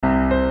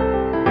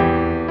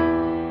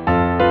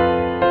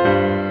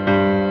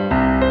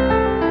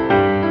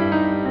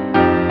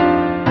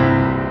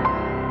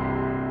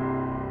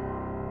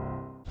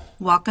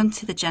Welcome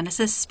to the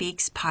Genesis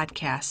Speaks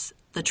podcast,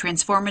 the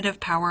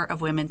transformative power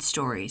of women's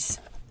stories,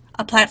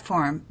 a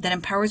platform that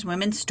empowers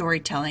women's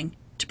storytelling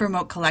to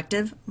promote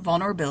collective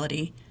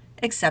vulnerability,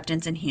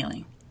 acceptance, and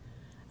healing.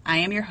 I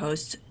am your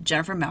host,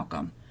 Jennifer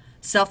Malcolm,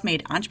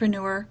 self-made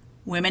entrepreneur,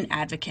 women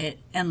advocate,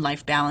 and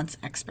life balance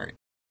expert.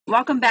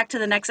 Welcome back to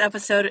the next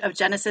episode of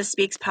Genesis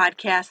Speaks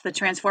podcast, the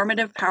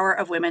transformative power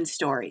of women's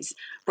stories,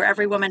 where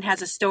every woman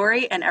has a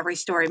story and every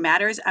story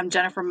matters. I'm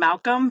Jennifer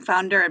Malcolm,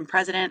 founder and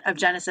president of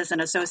Genesis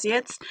and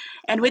Associates.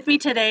 And with me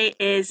today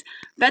is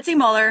Betsy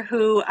Muller,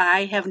 who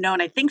I have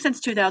known, I think, since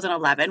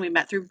 2011. We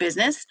met through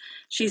business.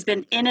 She's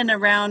been in and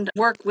around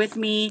work with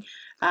me,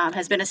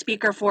 has been a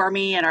speaker for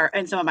me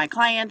and some of my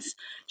clients.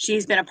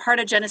 She's been a part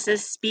of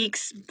Genesis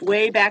Speaks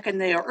way back in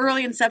the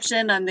early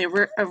inception on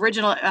the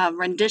original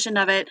rendition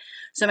of it.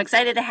 So I'm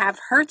excited to have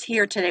her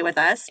here today with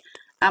us.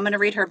 I'm going to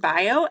read her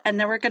bio, and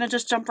then we're going to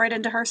just jump right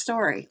into her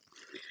story.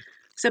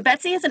 So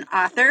Betsy is an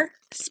author,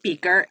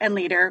 speaker, and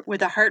leader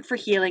with a heart for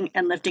healing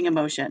and lifting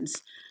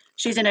emotions.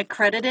 She's an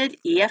accredited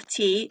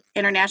EFT,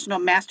 International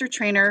Master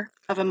Trainer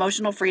of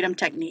Emotional Freedom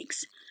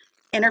Techniques,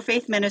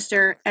 interfaith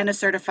minister, and a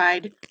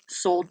certified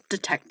soul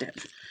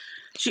detective.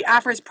 She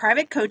offers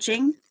private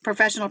coaching,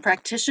 professional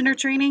practitioner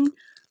training,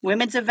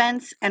 women's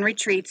events, and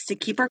retreats to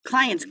keep her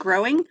clients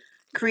growing,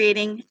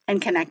 creating,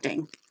 and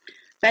connecting.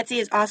 Betsy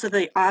is also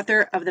the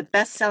author of the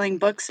best-selling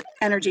books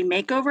Energy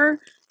Makeover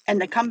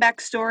and The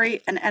Comeback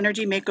Story, an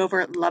Energy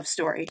Makeover Love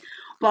Story.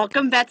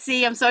 Welcome,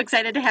 Betsy. I'm so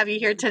excited to have you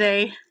here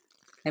today.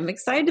 I'm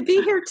excited to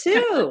be here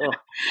too.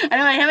 I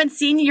know I haven't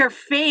seen your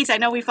face. I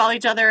know we follow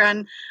each other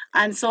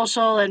on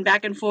social and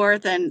back and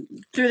forth, and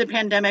through the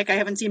pandemic, I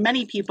haven't seen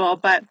many people,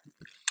 but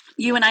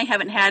you and I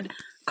haven't had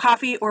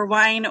coffee or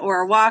wine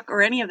or a walk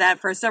or any of that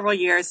for several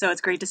years, so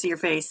it's great to see your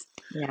face.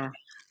 Yeah.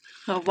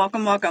 So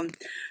welcome.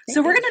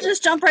 So we're going to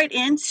just jump right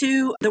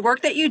into the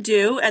work that you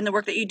do and the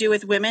work that you do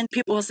with women.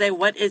 People will say,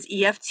 what is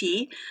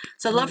EFT?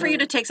 So I'd love for you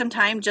to take some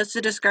time just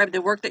to describe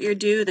the work that you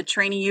do, the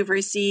training you've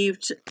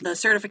received, the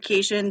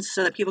certifications,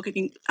 so that people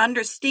can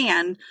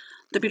understand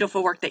the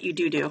beautiful work that you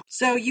do.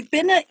 So you've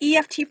been an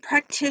EFT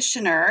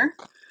practitioner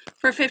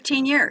for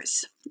 15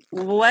 years.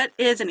 What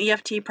is an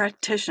EFT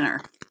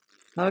practitioner?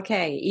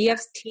 Okay.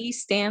 EFT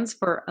stands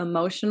for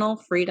Emotional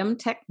Freedom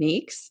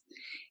Techniques,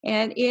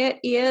 and it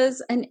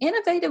is an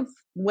innovative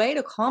way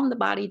to calm the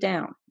body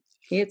down.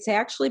 It's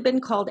actually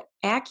been called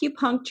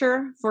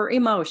acupuncture for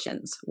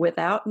emotions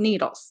without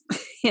needles.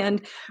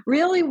 And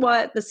really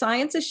what the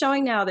science is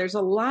showing now, there's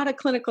a lot of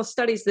clinical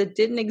studies that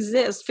didn't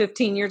exist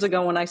 15 years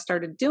ago when I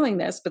started doing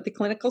this, but the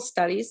clinical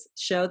studies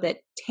show that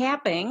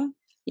tapping,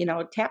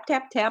 tap,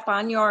 tap, tap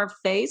on your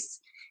face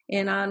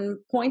and on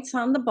points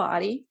on the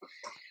body,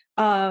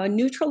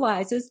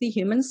 neutralizes the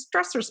human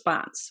stress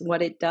response.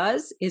 What it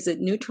does is it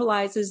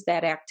neutralizes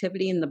that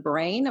activity in the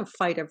brain of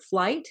fight or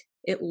flight.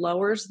 It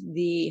lowers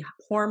the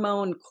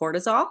hormone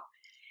cortisol,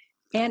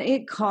 and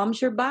it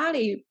calms your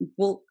body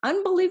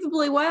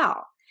unbelievably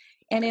well.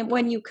 And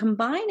when you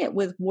combine it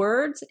with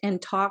words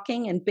and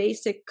talking and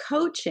basic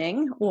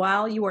coaching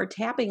while you are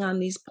tapping on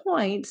these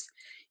points,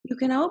 you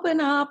can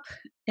open up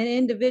an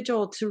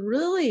individual to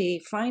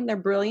really find their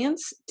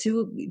brilliance,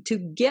 to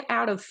get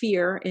out of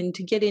fear and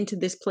to get into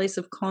this place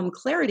of calm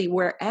clarity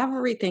where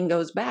everything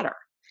goes better.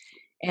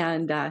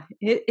 And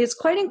it's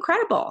quite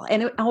incredible.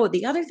 And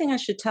the other thing I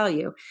should tell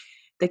you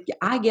that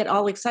I get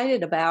all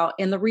excited about,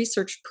 and the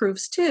research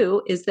proves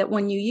too, is that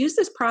when you use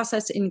this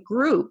process in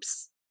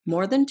groups,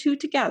 more than two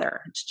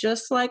together, it's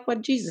just like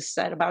what Jesus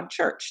said about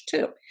church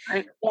too,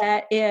 right,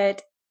 that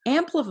it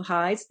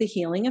amplifies the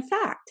healing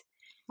effect.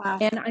 Wow.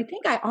 And I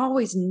think I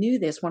always knew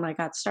this when I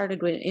got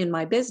started in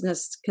my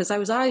business, because I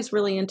was always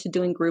really into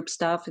doing group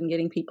stuff and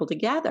getting people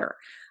together.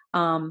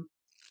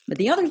 But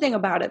the other thing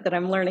about it that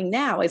I'm learning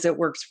now is it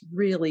works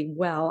really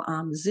well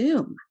on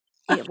Zoom.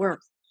 It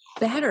works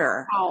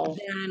better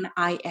than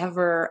I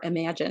ever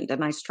imagined.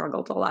 And I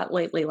struggled a lot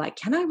lately. Like,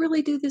 can I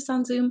really do this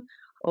on Zoom?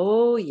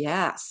 Oh,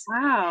 yes.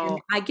 Wow. And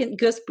I get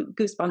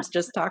goosebumps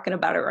just talking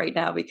about it right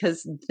now,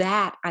 because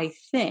that, I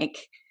think,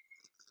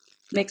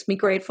 makes me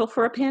grateful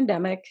for a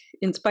pandemic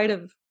in spite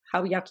of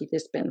how yucky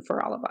this been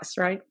for all of us,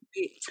 right?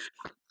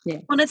 Yeah.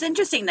 Well, it's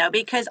interesting though,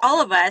 because all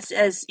of us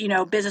as,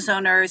 business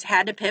owners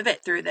had to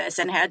pivot through this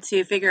and had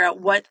to figure out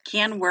what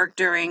can work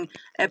during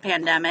a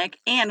pandemic.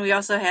 And we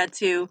also had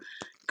to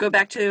go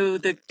back to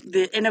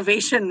the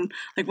innovation,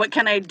 like what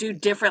can I do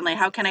differently?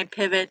 How can I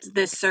pivot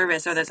this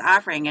service or this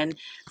offering? And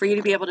for you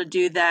to be able to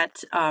do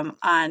that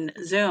on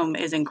Zoom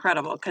is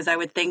incredible, because I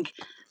would think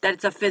that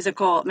it's a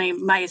physical,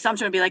 my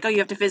assumption would be like, you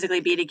have to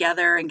physically be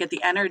together and get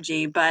the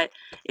energy. But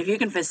if you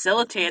can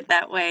facilitate it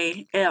that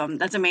way,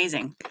 that's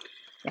amazing.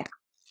 Yeah.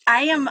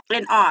 I am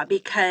in awe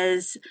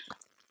because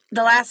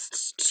the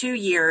last 2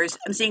 years,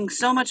 I'm seeing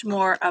so much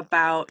more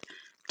about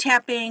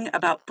tapping,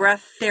 about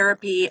breath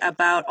therapy,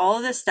 about all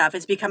of this stuff.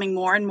 It's becoming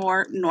more and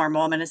more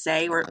normal, I'm going to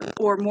say, or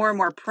more and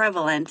more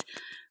prevalent.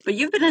 But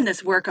you've been in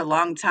this work a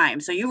long time.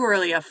 So you were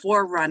really a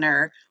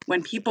forerunner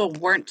when people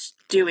weren't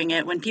doing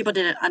it, when people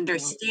didn't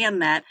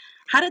understand that.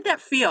 How did that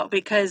feel?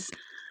 Because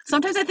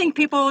Sometimes I think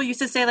people used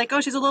to say like,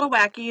 oh, she's a little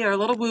wacky or a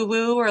little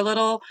woo-woo or a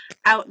little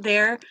out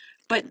there.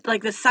 But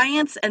like the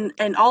science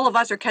and all of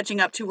us are catching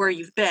up to where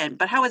you've been.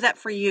 But how is that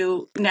for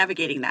you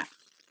navigating that?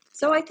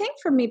 So I think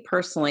for me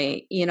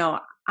personally,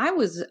 I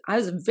was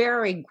a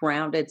very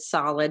grounded,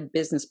 solid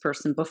business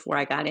person before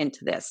I got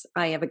into this.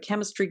 I have a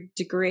chemistry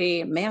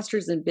degree, a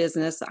master's in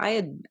business.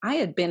 I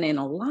had been in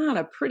a lot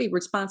of pretty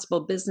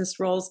responsible business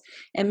roles,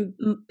 and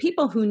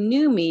people who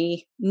knew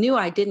me knew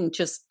I didn't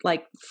just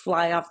like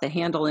fly off the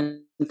handle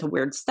into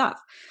weird stuff.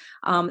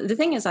 The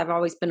thing is, I've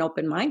always been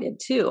open minded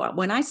too.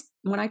 When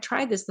I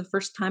tried this the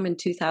first time in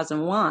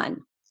 2001,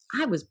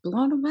 I was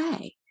blown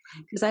away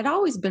because I'd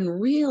always been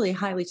really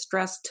highly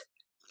stressed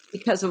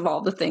because of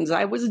all the things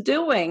I was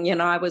doing.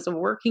 I was a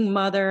working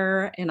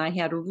mother and I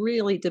had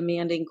really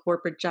demanding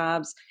corporate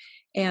jobs.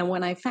 And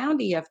when I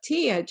found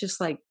EFT, I just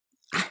like,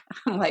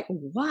 I'm like,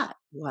 what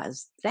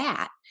was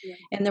that? Yeah.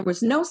 And there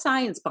was no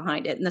science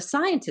behind it. And the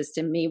scientist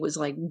in me was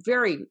like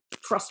very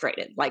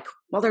frustrated, like,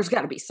 well, there's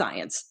got to be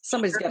science.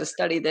 Somebody's got to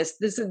study this.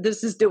 This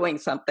is doing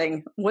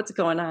something. What's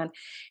going on?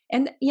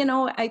 And,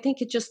 I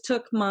think it just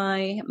took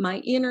my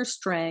inner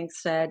strength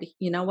said,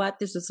 you know what,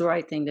 this is the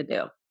right thing to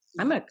do.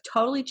 I'm going to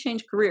totally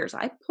change careers.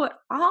 I put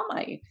all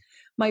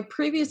my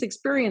previous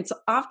experience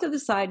off to the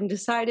side and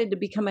decided to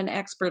become an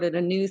expert at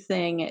a new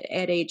thing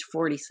at age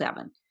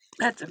 47.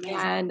 That's amazing.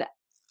 And,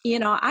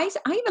 I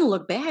even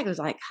look back, I was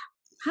like,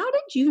 how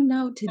did you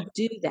know to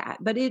do that?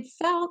 But it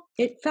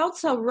felt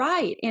so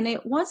right. And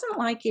it wasn't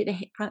like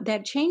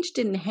that change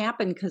didn't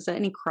happen because of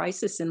any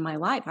crisis in my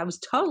life. I was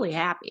totally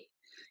happy.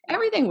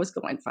 Everything was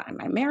going fine.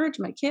 My marriage,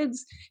 my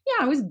kids.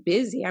 Yeah, I was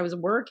busy. I was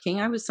working.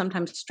 I was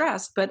sometimes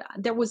stressed, but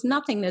there was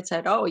nothing that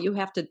said, oh, you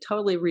have to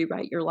totally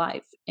rewrite your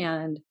life.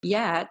 And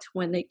yet,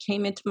 when they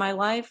came into my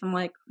life, I'm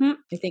like, I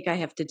think I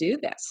have to do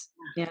this.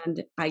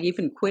 And I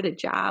even quit a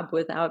job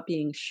without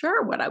being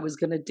sure what I was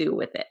going to do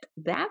with it.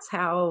 That's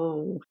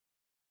how.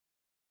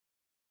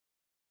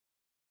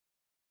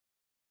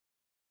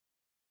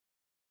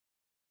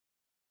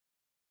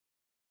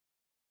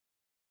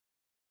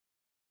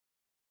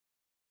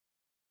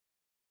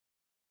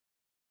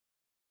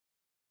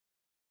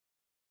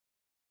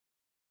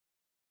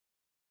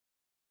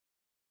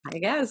 I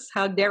guess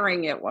how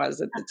daring it was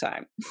at the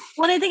time.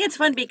 Well, I think it's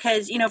fun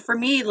because, for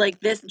me,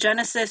 like this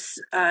Genesis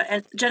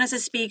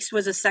Speaks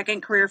was a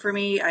second career for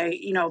me.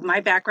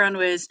 My background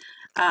was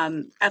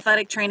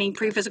athletic training,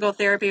 pre-physical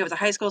therapy. I was a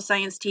high school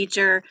science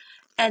teacher.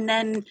 And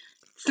then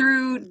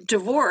through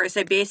divorce,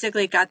 I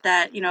basically got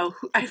that,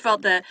 I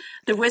felt the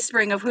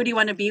whispering of who do you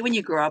want to be when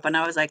you grow up? And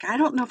I was like, I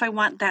don't know if I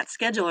want that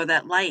schedule or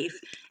that life.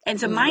 And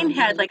so mine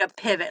had like a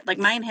pivot, like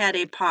mine had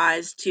a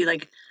pause to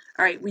like,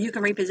 all right, well, you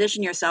can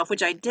reposition yourself,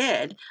 which I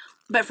did.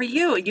 But for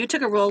you, you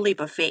took a real leap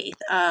of faith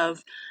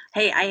of,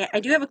 hey, I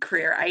do have a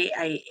career.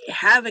 I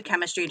have a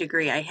chemistry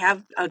degree. I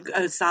have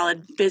a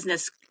solid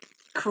business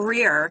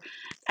career.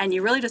 And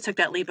you really just took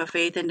that leap of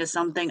faith into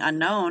something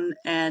unknown,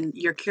 and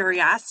your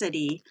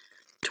curiosity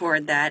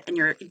toward that and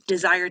your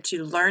desire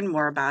to learn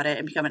more about it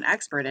and become an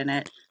expert in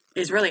it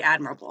is really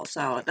admirable.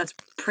 So that's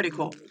pretty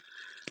cool.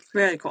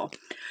 Really cool.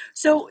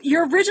 So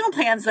your original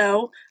plans,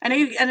 though, I know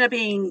you ended up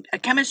being a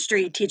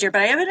chemistry teacher,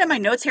 but I have it in my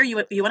notes here.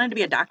 You wanted to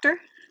be a doctor?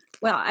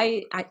 Well,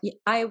 I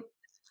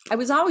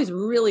was always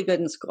really good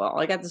in school.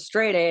 I got the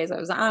straight A's. I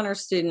was an honor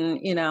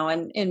student,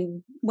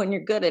 and when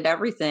you're good at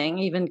everything,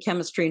 even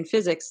chemistry and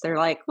physics, they're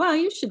like, well,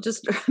 you should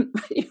just,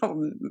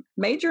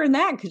 major in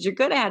that because you're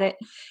good at it.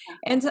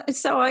 And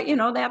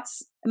so,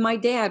 that's my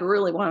dad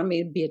really wanted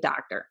me to be a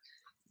doctor.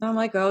 I'm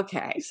like,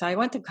 okay. So I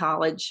went to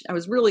college. I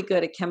was really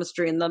good at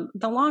chemistry. And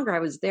the longer I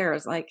was there, I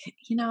was like,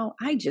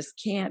 I just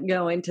can't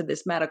go into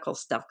this medical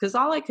stuff because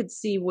all I could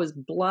see was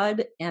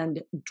blood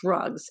and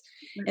drugs.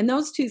 And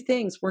those two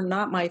things were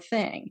not my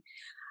thing.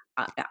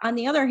 On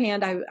the other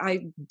hand, I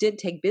did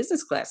take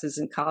business classes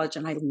in college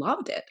and I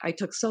loved it. I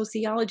took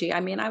sociology. I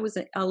mean, I was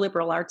a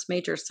liberal arts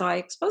major, so I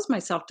exposed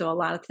myself to a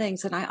lot of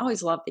things. And I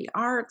always loved the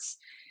arts.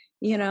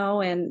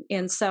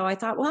 And so I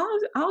thought, well,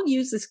 I'll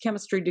use this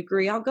chemistry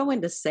degree. I'll go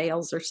into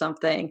sales or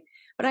something.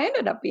 But I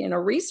ended up being a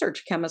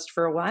research chemist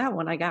for a while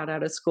when I got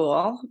out of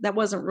school. That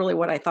wasn't really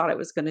what I thought I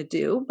was going to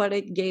do, but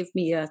it gave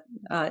me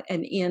an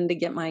in to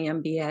get my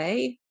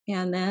MBA.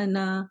 And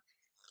then,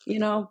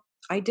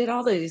 I did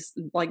all these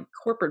like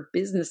corporate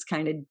business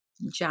kind of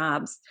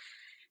jobs.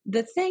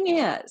 The thing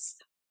is,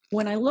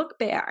 when I look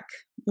back,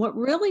 what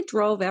really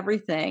drove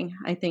everything,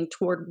 I think,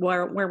 toward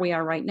where we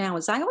are right now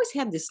is I always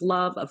had this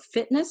love of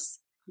fitness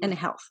and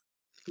health.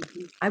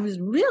 Mm-hmm. I was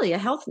really a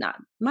health nut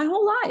my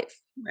whole life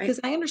because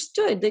I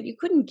understood that you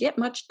couldn't get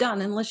much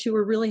done unless you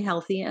were really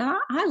healthy. And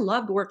I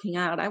loved working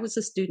out. I was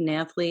a student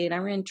athlete. I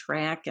ran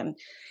track and,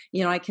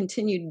 I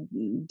continued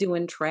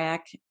doing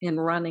track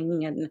and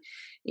running and,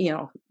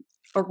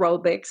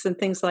 aerobics and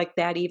things like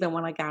that, even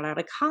when I got out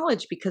of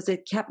college, because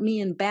it kept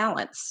me in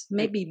balance.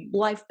 Maybe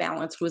life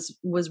balance was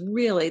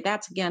really,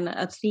 that's again,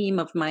 a theme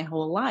of my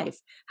whole life.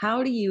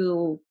 How do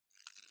you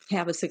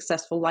have a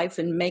successful life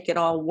and make it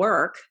all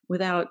work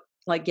without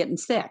like getting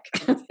sick.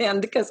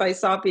 And because I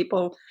saw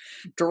people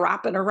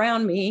dropping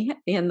around me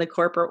in the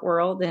corporate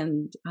world.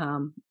 And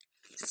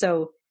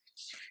so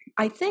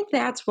I think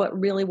that's what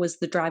really was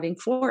the driving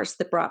force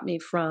that brought me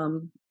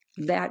from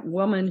that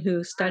woman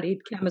who studied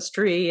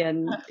chemistry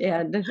and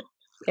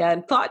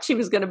thought she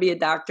was going to be a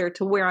doctor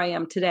to where I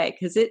am today,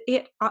 because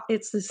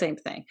it's the same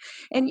thing.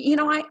 And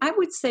I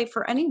would say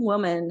for any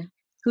woman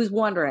who's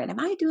wondering, am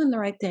I doing the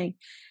right thing?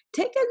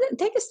 Take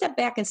a step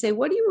back and say,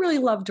 what do you really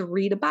love to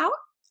read about?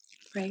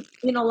 Right.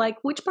 Like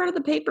which part of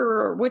the paper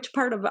or which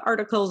part of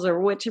articles or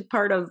which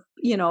part of,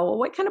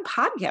 what kind of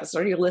podcasts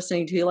are you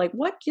listening to? Like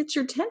what gets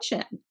your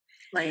attention?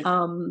 Right.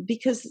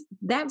 Because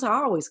that's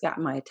always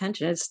gotten my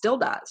attention. It still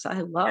does.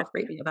 I love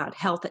reading about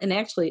health and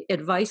actually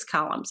advice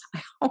columns.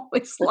 I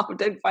always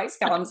loved advice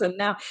columns. And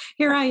now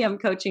here I am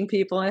coaching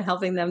people and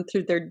helping them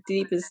through their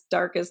deepest,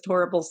 darkest,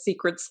 horrible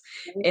secrets.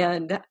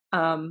 And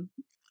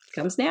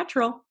comes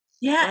natural.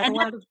 Yeah,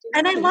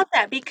 and I love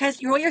that, because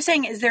what you're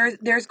saying is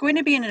there's going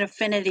to be an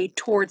affinity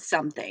towards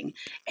something.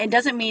 It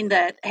doesn't mean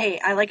that, hey,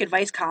 I like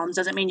advice columns,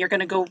 doesn't mean you're going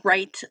to go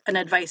write an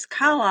advice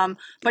column,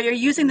 but you're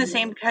using the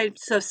same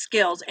types of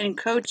skills in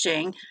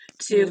coaching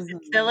to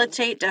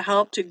facilitate, to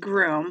help, to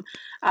groom.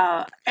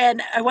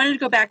 And I wanted to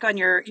go back on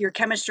your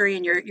chemistry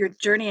and your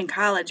journey in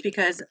college,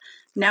 because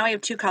now I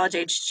have 2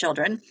 college-age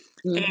children,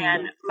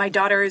 and my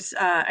daughter's,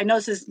 I know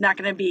this is not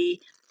going to be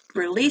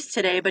released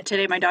today, but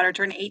today my daughter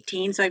turned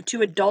 18, so I have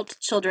 2 adult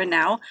children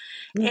now.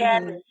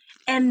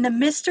 And the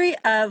mystery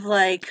of,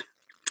 like,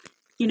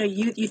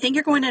 you think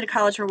you're going into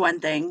college for one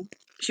thing.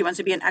 She wants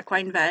to be an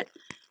equine vet,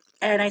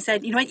 and I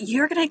said, you know what,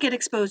 you're going to get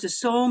exposed to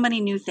so many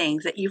new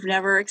things that you've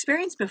never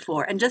experienced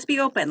before, and just be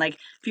open. Like,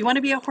 if you want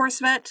to be a horse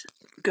vet,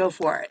 go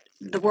for it.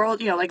 The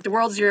world, the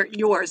world's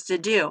yours to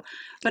do,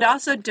 but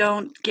also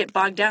don't get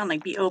bogged down.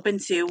 Like, be open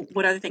to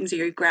what other things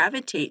you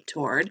gravitate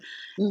toward.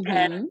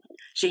 And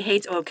she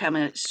hates oil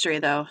chemistry,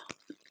 though.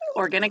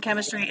 Organic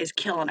chemistry is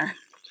killing her.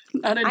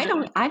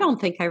 I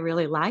don't think I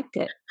really liked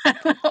it.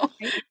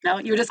 No,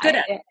 you were just good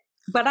at it.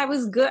 But I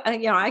was good.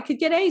 I could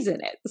get A's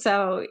in it.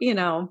 So,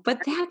 but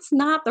that's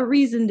not the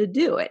reason to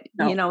do it.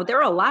 No.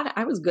 There are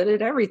I was good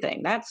at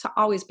everything. That's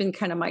always been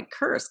kind of my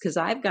curse, because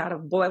I've got to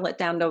boil it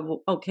down to,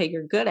 okay,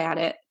 you're good at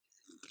it.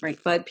 Right.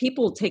 But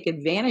people take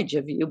advantage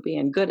of you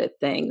being good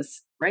at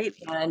things. Right.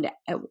 And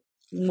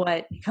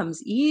what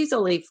comes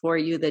easily for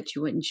you that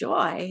you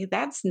enjoy,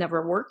 that's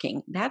never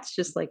working. That's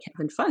just like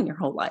having fun your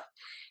whole life.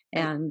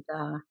 And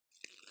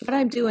what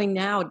I'm doing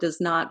now does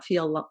not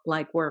feel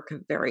like work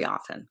very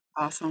often.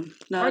 Awesome.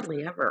 No,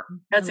 hardly ever.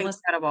 That's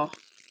incredible.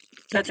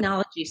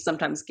 Technology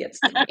sometimes gets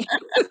to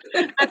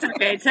me. That's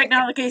okay.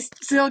 Technology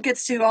still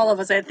gets to all of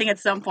us, I think, at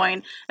some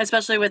point,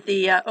 especially with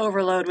the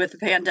overload with the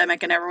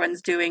pandemic and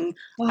everyone's doing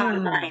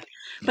online.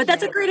 But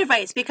that's a great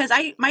advice, because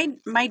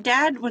my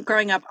dad, when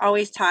growing up,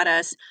 always taught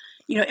us,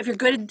 if you're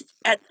good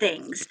at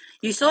things,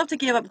 you still have to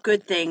give up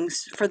good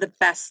things for the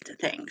best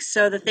things.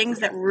 So the things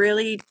that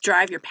really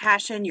drive your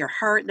passion, your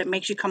heart, that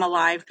makes you come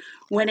alive,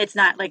 when it's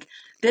not like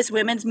this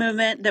women's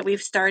movement that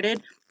we've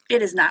started,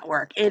 it is not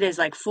work. It is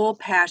like full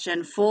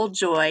passion, full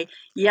joy.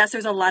 Yes,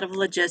 there's a lot of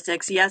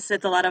logistics. Yes,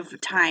 it's a lot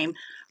of time,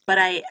 but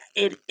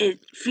it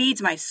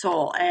feeds my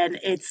soul, and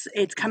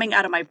it's coming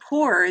out of my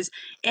pores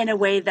in a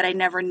way that I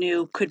never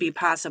knew could be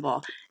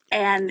possible.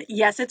 And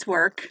yes, it's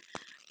work,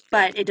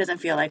 but it doesn't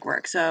feel like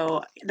work.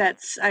 So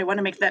I want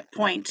to make that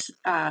point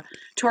to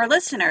our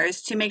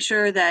listeners, to make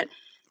sure that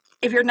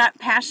if you're not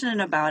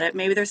passionate about it,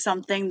 maybe there's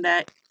something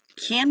that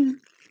you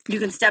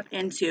can step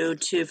into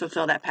to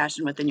fulfill that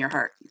passion within your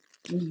heart.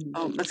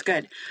 Oh, that's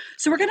good.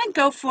 So we're going to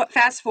go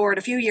fast forward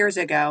a few years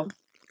ago,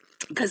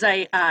 because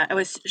I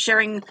was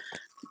sharing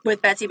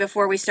with Betsy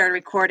before we started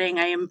recording.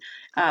 I am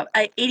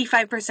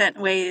 85%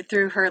 way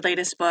through her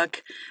latest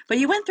book, but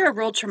you went through a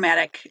real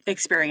traumatic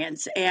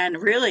experience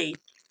and really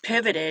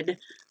pivoted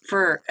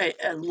for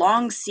a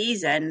long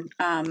season,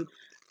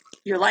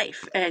 your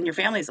life and your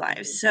family's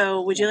lives.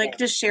 So would you like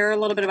to share a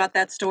little bit about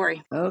that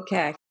story?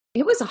 Okay.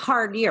 It was a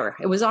hard year.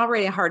 It was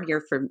already a hard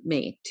year for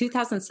me.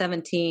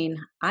 2017,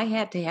 I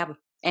had to have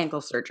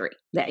ankle surgery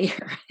that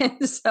year.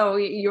 And so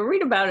you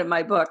read about it in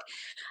my book.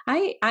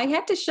 I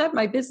had to shut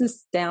my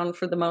business down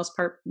for the most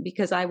part,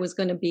 because I was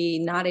going to be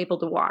not able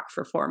to walk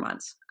for 4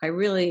 months. I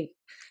really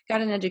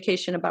got an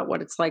education about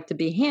what it's like to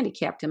be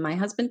handicapped, and my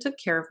husband took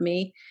care of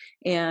me,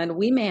 and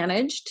we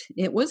managed.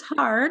 It was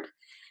hard,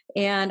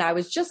 and I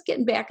was just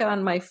getting back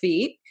on my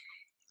feet,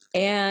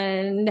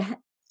 and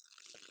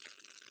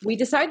we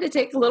decided to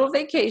take a little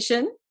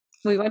vacation.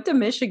 We went to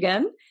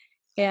Michigan,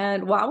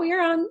 and while we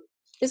were on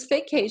this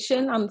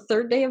vacation, on the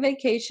 3rd day of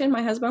vacation,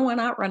 my husband went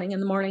out running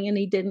in the morning, and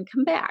he didn't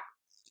come back.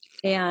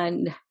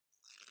 And it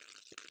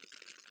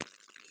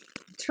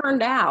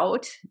turned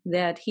out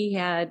that he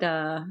had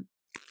a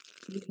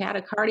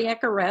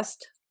cardiac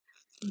arrest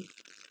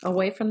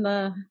away from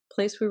the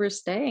place we were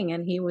staying,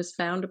 and he was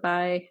found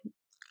by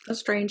a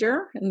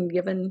stranger and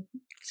given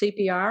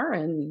CPR,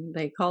 and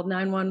they called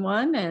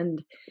 911,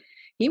 and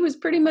he was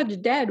pretty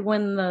much dead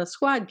when the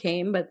squad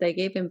came, but they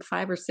gave him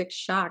 5 or 6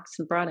 shocks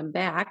and brought him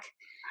back.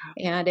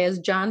 And as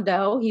John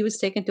Doe, he was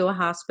taken to a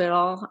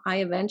hospital. I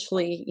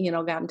eventually,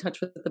 got in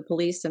touch with the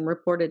police and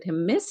reported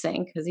him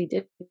missing because he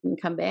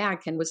didn't come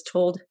back, and was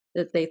told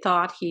that they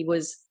thought he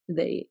was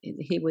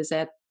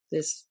at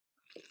this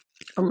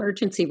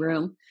emergency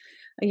room.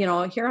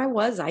 Here I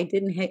was. I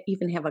didn't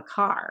even have a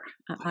car.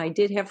 I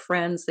did have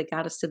friends that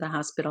got us to the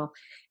hospital,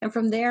 and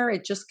from there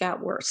it just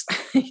got worse.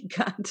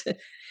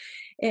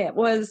 It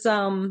was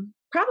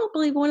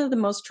probably one of the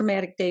most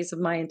traumatic days of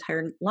my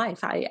entire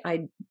life.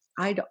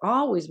 I'd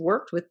always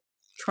worked with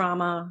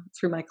trauma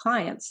through my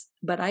clients,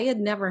 but I had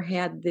never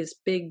had this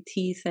big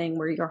T thing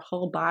where your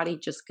whole body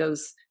just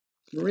goes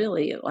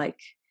really like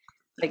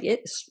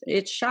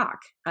it's shock.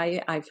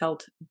 I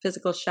felt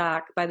physical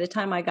shock. By the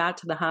time I got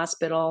to the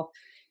hospital,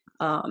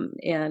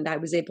 and I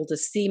was able to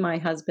see my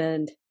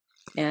husband,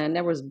 and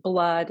there was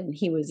blood, and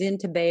he was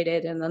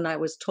intubated, and then I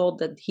was told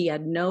that he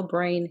had no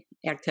brain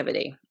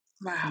activity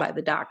by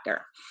the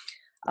doctor.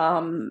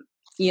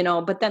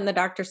 But then the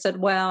doctor said,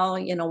 well,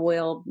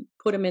 we'll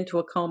put him into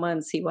a coma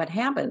and see what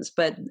happens.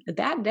 But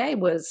that day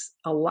was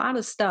a lot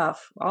of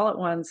stuff all at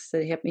once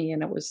that hit me,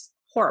 and it was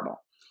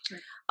horrible.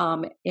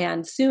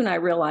 And soon I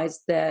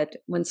realized that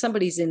when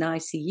somebody's in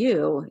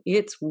ICU,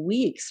 it's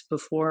weeks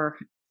before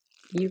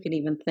you can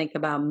even think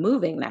about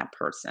moving that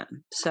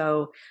person.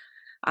 So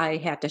I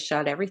had to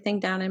shut everything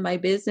down in my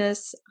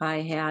business.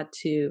 I had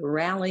to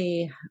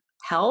rally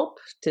help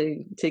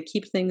to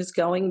keep things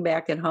going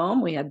back at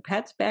home. We had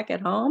pets back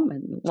at home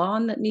and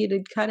lawn that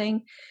needed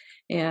cutting,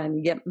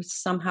 and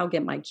somehow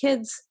get my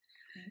kids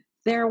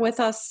there with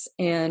us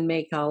and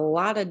make a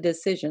lot of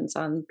decisions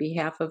on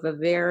behalf of a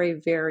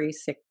very, very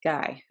sick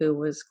guy who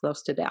was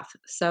close to death.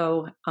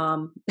 So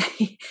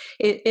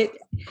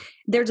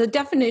there's a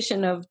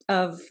definition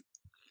of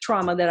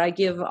trauma that I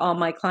give all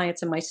my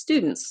clients and my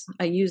students.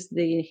 I use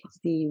the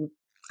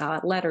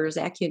letters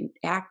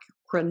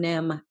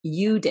acronym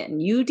UDIN,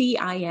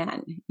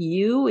 UDIN.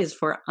 U is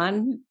for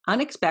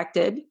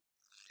unexpected.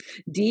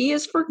 D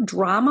is for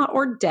drama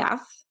or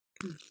death.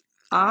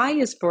 I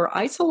is for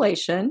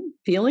isolation,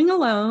 feeling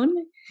alone,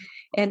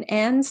 and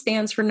N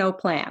stands for no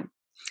plan.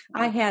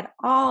 I had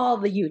all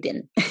the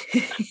UDIN.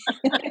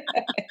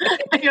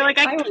 You're like,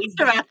 I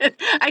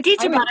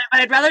teach about it,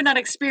 but I'd rather not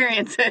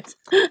experience it.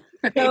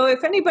 Right. So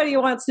if anybody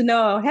wants to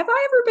know, have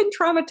I ever been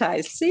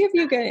traumatized? See if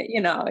you get,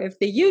 if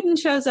the UDIN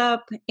shows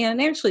up.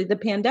 And actually the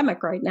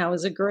pandemic right now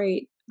is a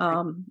great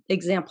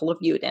example of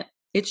UDIN.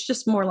 It's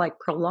just more like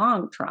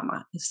prolonged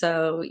trauma.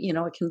 So,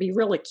 it can be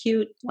real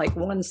acute, like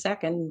 1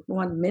 second,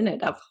 1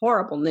 minute of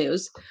horrible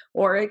news,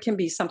 or it can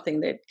be something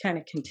that kind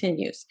of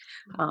continues.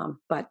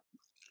 But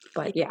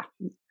yeah.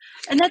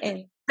 And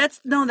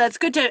that's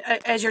good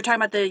to, as you're talking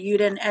about the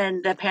UDIN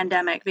and the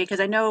pandemic, because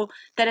I know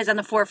that is on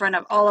the forefront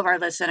of all of our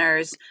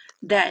listeners,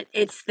 that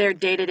it's their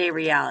day-to-day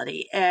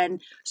reality,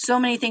 and so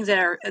many things that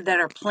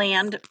are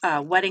planned,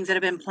 weddings that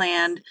have been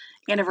planned,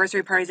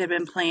 anniversary parties that have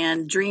been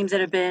planned, dreams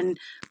that have been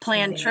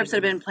planned, trips that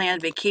have been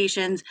planned,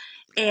 vacations,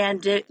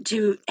 and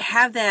to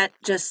have that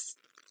just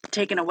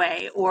taken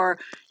away, or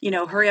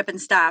hurry up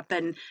and stop,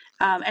 and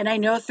I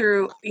know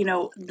through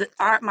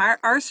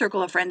our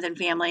circle of friends and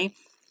family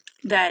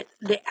that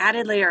the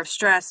added layer of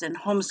stress and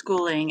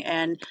homeschooling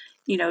and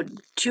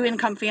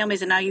 2-income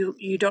families, and now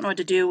you don't know what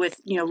to do with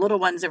little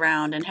ones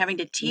around and having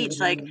to teach,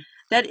 like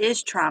that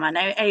is trauma.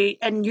 And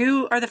and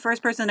you are the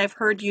first person I've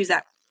heard use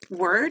that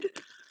word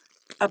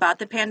about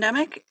the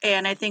pandemic,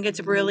 and I think it's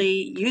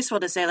really useful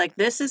to say, like,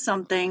 this is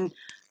something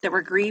that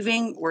we're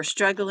grieving, we're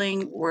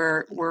struggling,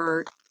 we're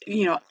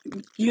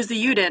use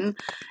the UDIN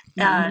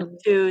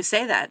to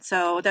say that.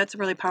 So that's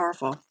really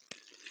powerful.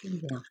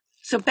 Yeah.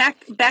 So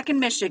back in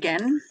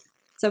Michigan.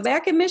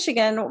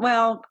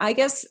 Well, I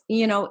guess,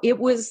 it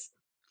was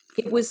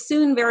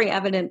soon very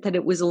evident that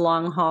it was a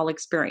long haul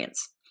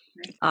experience.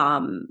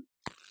 Right.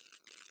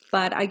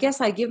 But I guess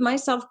I give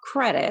myself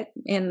credit,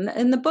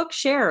 and the book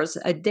shares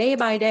a day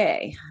by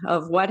day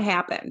of what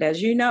happened.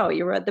 As you know,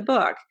 you read the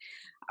book.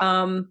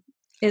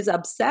 As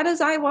upset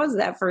as I was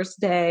that first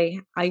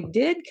day, I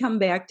did come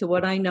back to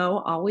what I know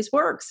always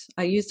works.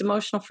 I used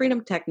emotional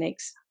freedom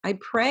techniques. I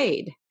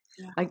prayed.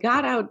 Yeah. I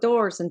got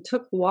outdoors and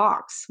took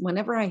walks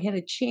whenever I had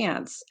a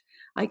chance.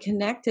 I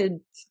connected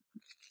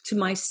to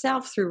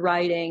myself through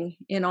writing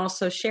and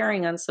also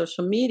sharing on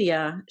social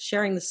media,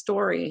 sharing the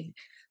story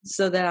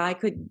so that I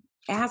could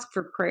ask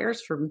for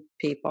prayers from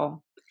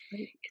people.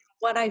 Right.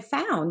 What I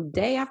found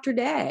day after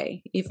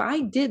day, if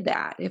I did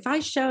that, if I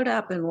showed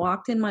up and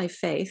walked in my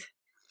faith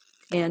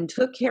and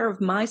took care of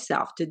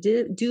myself to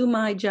do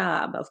my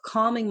job of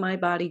calming my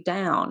body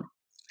down,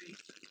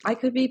 I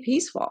could be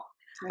peaceful.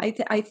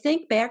 I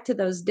think back to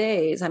those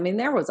days. I mean,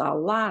 there was a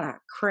lot of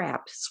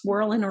crap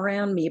swirling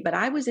around me, but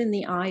I was in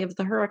the eye of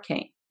the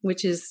hurricane,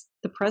 which is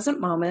the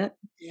present moment.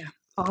 Yeah.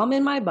 calm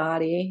in my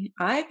body.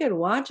 I could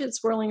watch it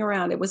swirling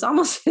around. It was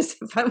almost as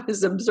if I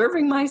was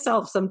observing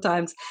myself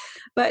sometimes.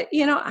 But,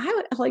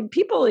 like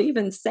people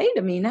even say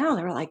to me now,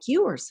 they're like,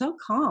 you were so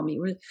calm.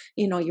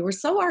 You were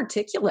so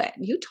articulate.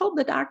 You told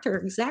the doctor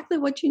exactly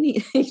what you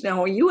need.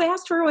 You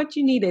asked for what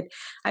you needed.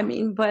 I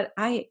mean, but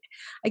I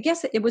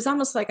guess it was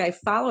almost like I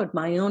followed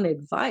my own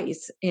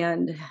advice,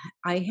 and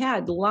I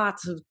had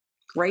lots of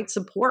great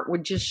support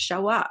would just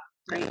show up.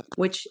 Right.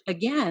 Which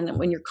again,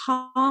 when you're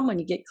calm, when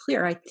you get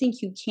clear, I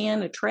think you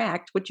can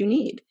attract what you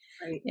need.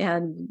 Right.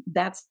 And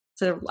that's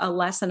a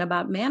lesson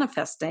about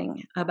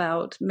manifesting,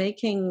 about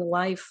making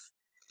life,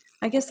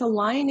 I guess,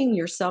 aligning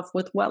yourself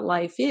with what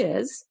life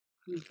is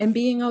and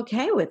being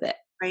okay with it.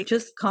 Right.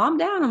 Just calm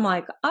down. I'm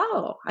like,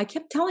 I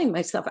kept telling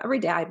myself every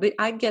day,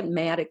 I get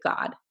mad at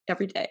God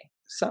every day.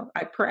 So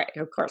I pray,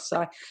 of course.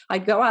 So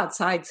I'd go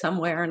outside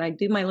somewhere and I'd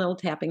do my little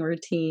tapping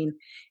routine,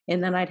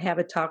 and then I'd have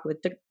a talk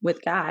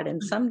with God.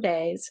 And some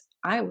days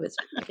I was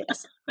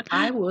pissed.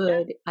 I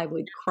would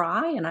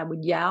cry and I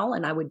would yell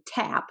and I would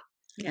tap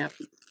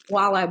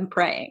while I'm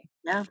praying.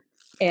 Yeah.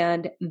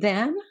 And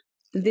then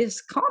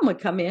this calm would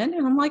come in,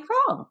 and I'm like,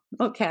 oh,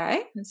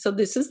 okay. So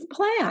this is the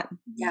plan.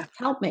 Yeah.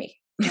 Help me.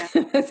 Yeah.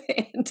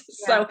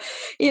 So,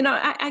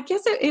 I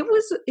guess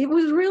it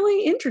was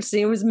really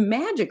interesting. It was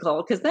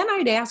magical, because then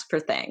I'd ask for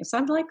things.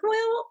 I'm like,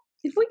 well,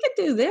 if we could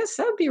do this,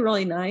 that would be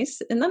really nice.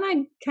 And then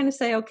I'd kind of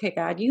say, okay,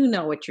 God, you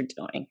know what you're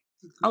doing.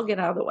 I'll get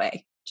out of the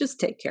way. Just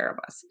take care of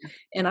us.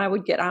 And I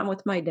would get on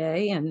with my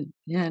day, and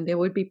it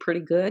would be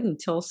pretty good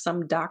until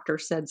some doctor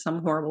said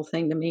some horrible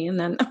thing to me. And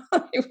then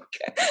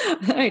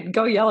I'd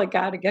go yell at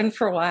God again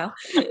for a while.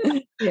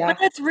 Yeah. But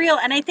that's real.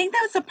 And I think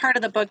that was a part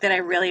of the book that I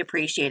really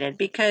appreciated,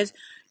 because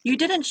you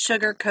didn't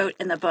sugarcoat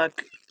in the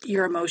book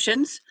your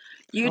emotions.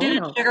 You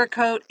didn't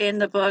sugarcoat in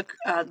the book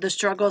the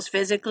struggles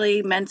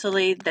physically,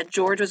 mentally that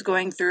George was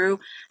going through,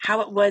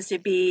 how it was to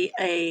be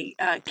a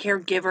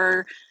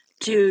caregiver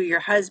to your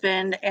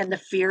husband, and the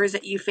fears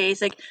that you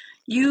face. Like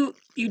you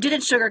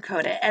didn't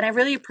sugarcoat it. And I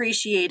really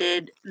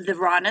appreciated the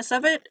rawness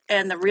of it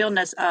and the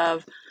realness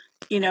of,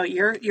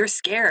 you're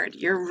scared.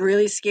 You're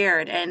really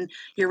scared, and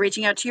you're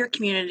reaching out to your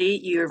community.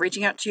 You're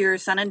reaching out to your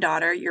son and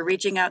daughter. You're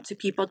reaching out to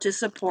people to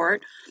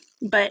support.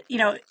 But,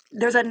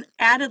 there's an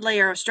added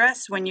layer of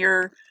stress when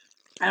you're,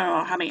 I don't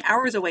know how many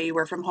hours away you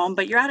were from home,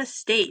 but you're out of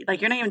state.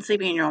 Like, you're not even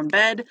sleeping in your own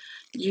bed.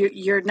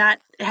 You're not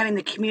having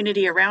the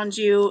community around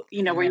you,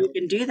 where you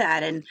can do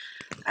that. And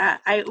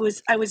it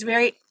was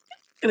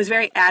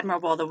very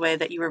admirable the way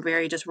that you were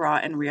very just raw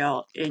and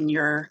real in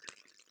your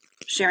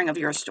sharing of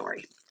your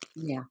story.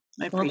 Yeah.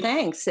 Well,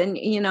 thanks. And,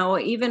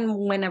 even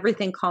when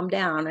everything calmed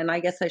down, and I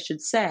guess I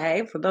should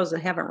say, for those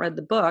that haven't read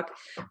the book,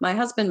 my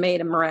husband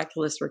made a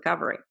miraculous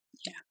recovery.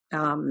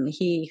 Yeah.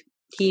 He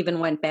even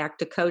went back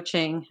to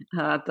coaching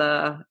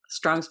the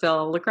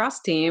Strongsville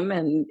lacrosse team,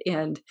 and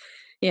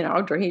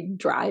he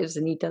drives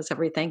and he does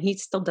everything. He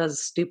still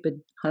does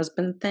stupid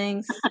husband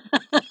things.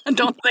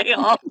 Don't they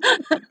all?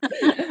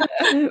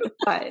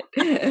 but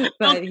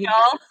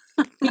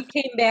he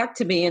came back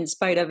to me in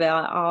spite of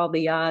all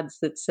the odds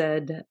that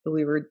said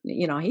we were,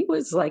 he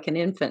was like an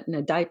infant in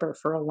a diaper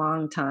for a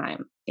long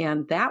time.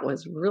 And that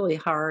was really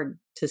hard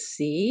to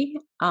see.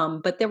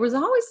 But there was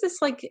always this,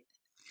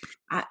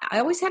 I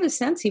always had a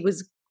sense he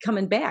was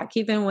coming back,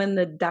 even when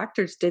the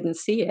doctors didn't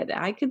see it.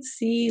 I could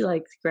see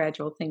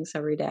gradual things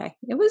every day.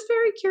 It was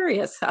very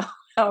curious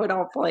how it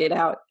all played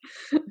out.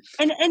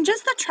 And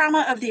just the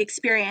trauma of the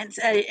experience.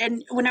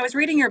 And when I was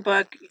reading your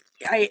book,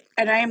 I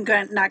am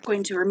not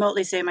going to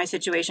remotely say my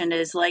situation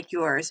is like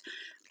yours,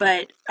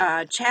 but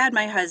Chad,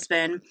 my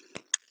husband,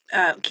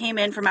 came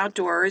in from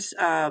outdoors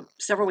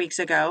several weeks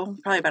ago,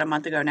 probably about a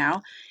month ago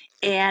now,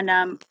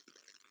 and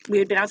we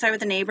had been outside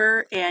with a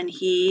neighbor, and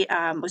he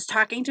was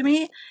talking to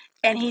me,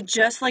 and he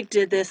just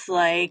did this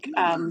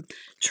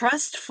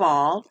trust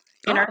fall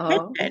in our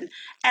kitchen.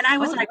 And I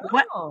was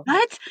what?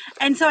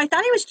 And so I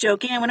thought he was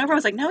joking. I went over, I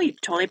was like, no, he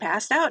totally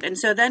passed out. And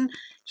so then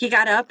he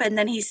got up, and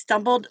then he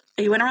stumbled.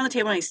 He went around the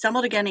table and he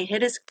stumbled again. He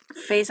hit his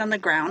face on the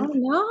ground. Oh,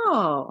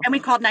 no. And we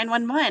called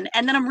 911.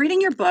 And then I'm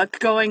reading your book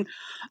going,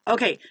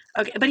 okay.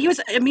 But he was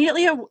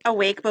immediately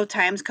awake both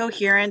times,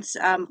 coherence,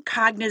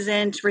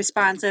 cognizant,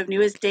 responsive,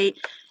 knew his date.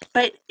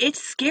 But it's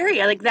scary.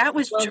 That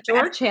was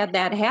George had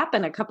that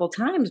happen a couple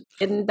times,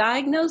 didn't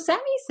diagnose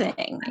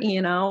anything,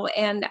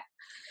 and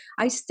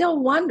I still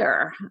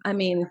wonder. I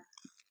mean,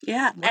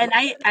 yeah, and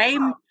I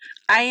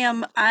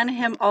am on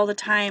him all the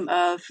time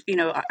of,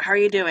 how are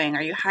you doing?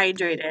 Are you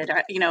hydrated?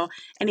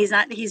 And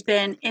he's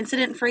been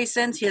incident free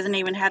since. He hasn't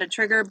even had a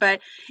trigger. But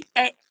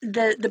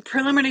the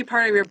preliminary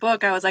part of your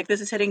book, I was like,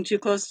 this is hitting too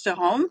close to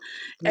home,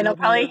 and I'll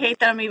probably hate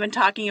that I'm even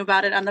talking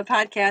about it on the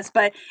podcast.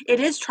 But it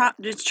is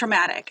it's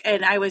traumatic,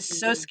 and I was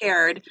so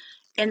scared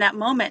in that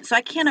moment. So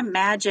I can't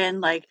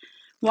imagine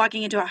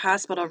walking into a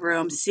hospital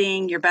room,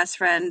 seeing your best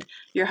friend,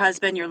 your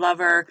husband, your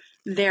lover,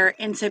 they're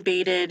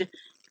intubated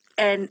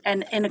and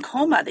in a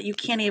coma that you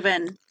can't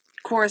even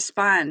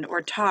correspond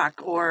or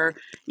talk, or,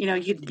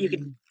 you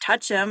can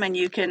touch them and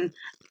you can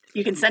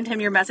you can send him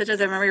your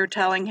messages. I remember you were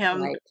telling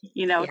him, Right.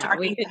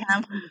 talking to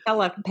him.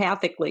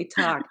 Telepathically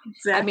talk.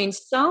 Exactly. I mean,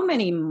 so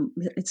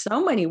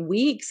many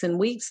weeks and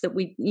weeks that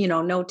we,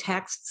 no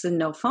texts and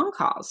no phone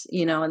calls,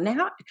 and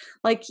that,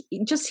 like,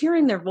 just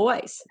hearing their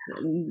voice,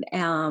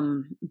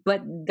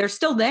 but they're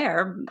still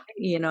there,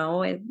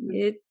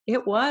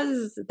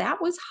 that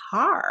was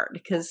hard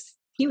because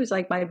he was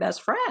like my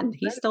best friend.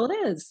 He still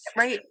is.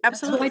 Right. That's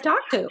who Absolutely. I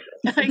talk to.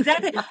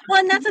 Exactly. Well,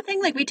 and that's the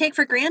thing, like, we take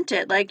for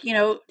granted. Like,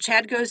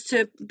 Chad goes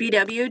to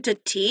BW to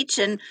teach,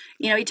 and,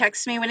 he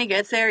texts me when he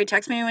gets there. He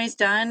texts me when he's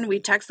done. We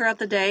text throughout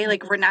the day,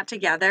 like, we're not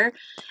together.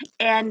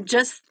 And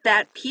just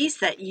that piece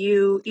that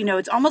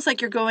it's almost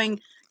like you're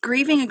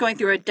grieving and going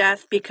through a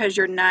death because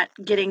you're not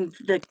getting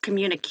the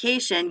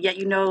communication, yet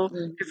you're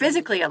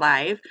physically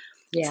alive.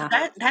 Yeah.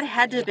 So that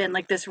had to have been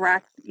like this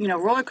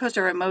roller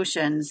coaster of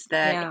emotions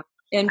that. Yeah.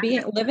 And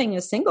living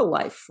a single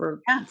life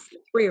for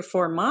 3 or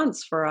 4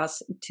 months for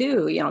us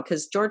too,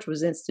 because George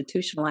was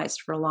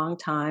institutionalized for a long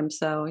time.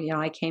 So,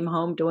 I came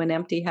home to an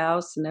empty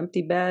house, an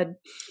empty bed.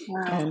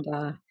 Wow. And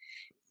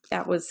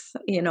that was,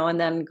 and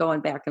then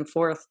going back and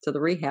forth to the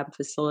rehab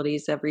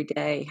facilities every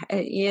day.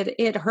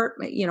 It hurt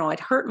me, it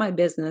hurt my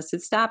business.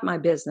 It stopped my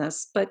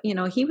business. But,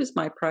 he was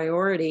my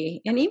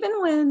priority. And even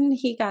when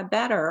he got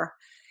better,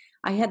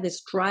 I had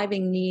this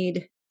driving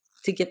need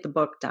to get the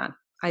book done.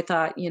 I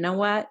thought, you know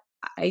what?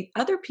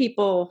 Other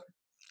people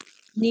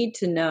need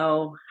to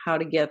know how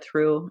to get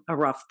through a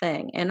rough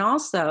thing. And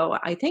also,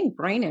 I think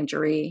brain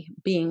injury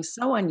being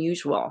so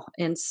unusual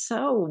and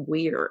so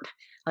weird.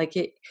 Like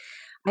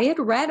I had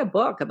read a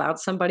book about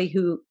somebody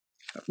who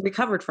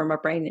recovered from a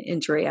brain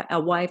injury, a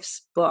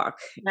wife's book,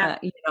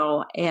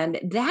 and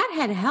that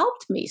had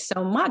helped me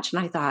so much.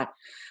 And I thought,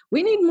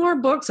 we need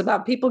more books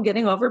about people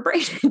getting over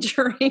brain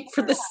injury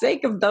for the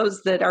sake of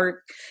those that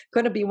are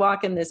going to be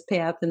walking this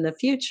path in the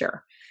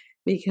future,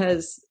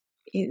 because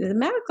the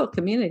medical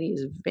community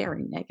is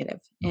very negative,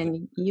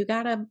 and you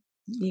gotta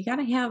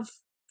have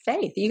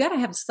faith. You gotta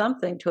have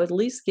something to at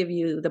least give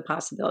you the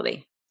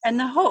possibility and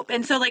the hope.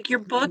 And so, like, your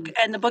book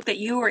and the book that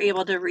you were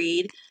able to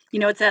read,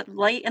 it's that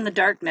light in the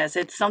darkness.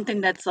 It's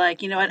something that's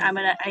like,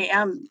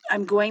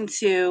 I'm going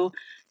to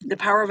the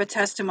power of a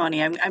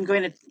testimony. I'm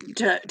going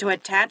to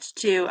attach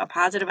to a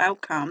positive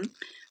outcome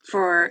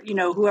for,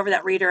 whoever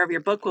that reader of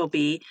your book will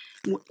be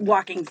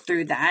walking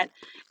through that,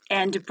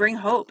 and to bring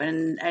hope.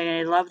 And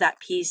I love that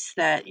piece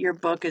that your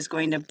book is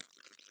going to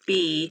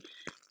be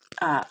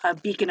a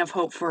beacon of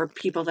hope for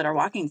people that are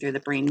walking through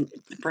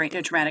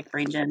the traumatic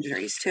brain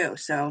injuries too.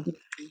 So,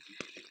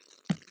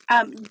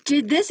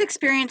 did this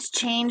experience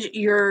change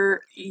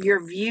your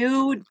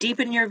view,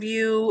 deepen your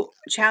view,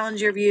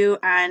 challenge your view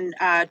on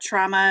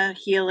trauma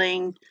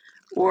healing,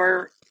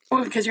 or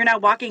because you're now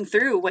walking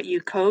through what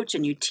you coach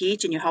and you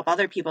teach and you help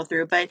other people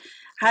through? But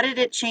how did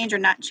it change or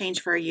not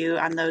change for you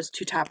on those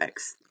two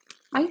topics?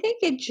 I think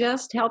it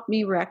just helped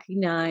me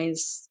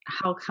recognize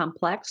how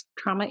complex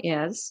trauma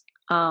is.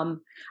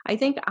 I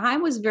think I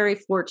was very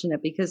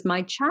fortunate because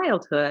my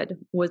childhood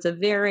was a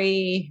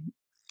very,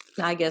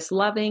 I guess,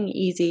 loving,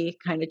 easy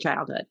kind of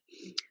childhood.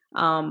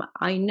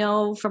 I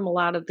know from a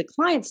lot of the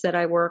clients that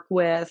I work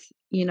with,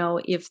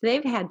 if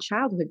they've had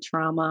childhood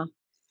trauma,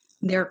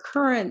 their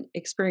current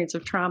experience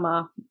of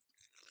trauma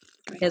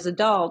as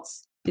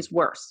adults is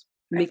worse.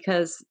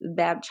 Because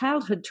that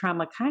childhood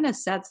trauma kind of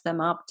sets them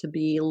up to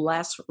be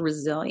less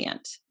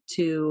resilient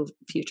to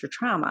future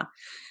trauma.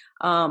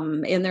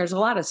 And there's a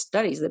lot of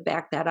studies that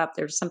back that up.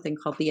 There's something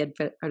called the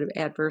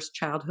Adverse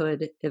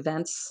Childhood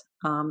Events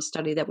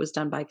study that was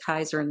done by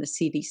Kaiser and the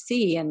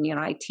CDC. And,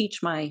 I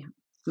teach my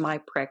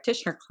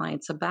practitioner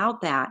clients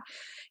about that.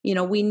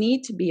 We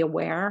need to be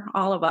aware,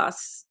 all of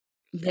us,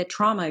 that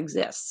trauma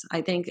exists.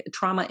 I think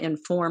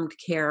trauma-informed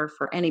care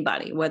for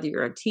anybody, whether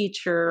you're a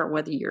teacher,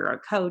 whether you're a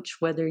coach,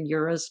 whether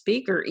you're a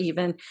speaker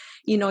even,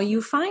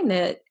 you find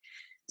that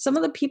some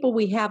of the people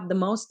we have the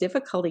most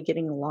difficulty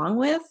getting along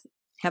with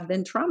have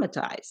been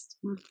traumatized.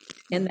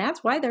 And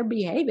that's why they're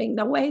behaving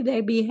the way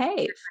they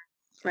behave.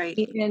 Right.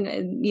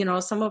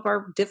 And some of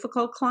our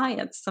difficult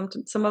clients,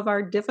 some of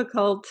our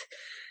difficult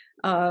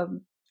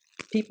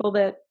people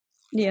that,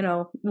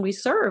 we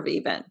serve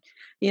even.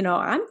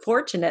 I'm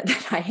fortunate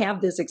that I have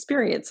this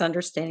experience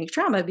understanding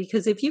trauma,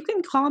 because if you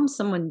can calm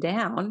someone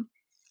down,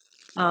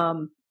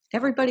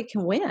 everybody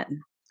can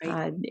win.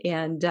 Right.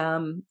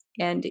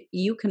 And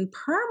you can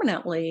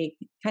permanently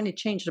kind of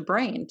change the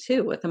brain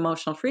too with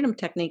emotional freedom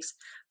techniques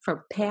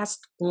for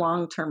past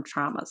long-term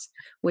traumas,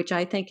 which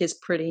I think is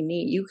pretty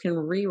neat. You can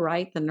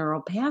rewrite the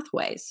neural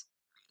pathways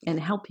and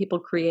help people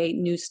create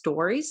new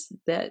stories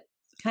that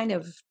kind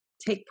of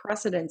take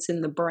precedence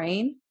in the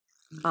brain,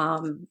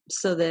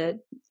 so that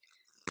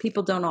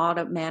people don't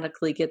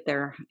automatically get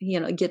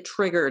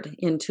triggered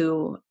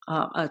into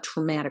a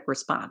traumatic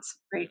response.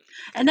 Right.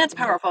 And that's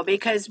powerful,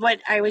 because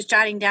what I was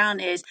jotting down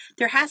is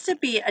there has to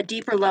be a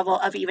deeper level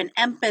of even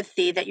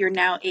empathy that you're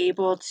now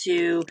able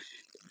to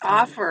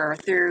offer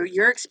through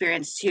your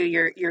experience to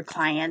your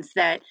clients,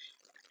 that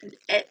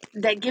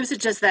gives it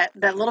just that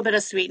little bit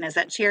of sweetness,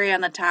 that cherry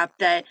on the top,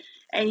 that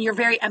and you're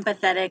very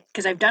empathetic,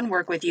 because I've done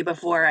work with you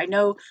before. I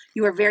know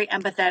you are very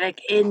empathetic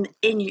in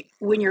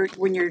when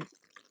you're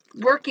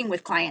working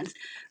with clients,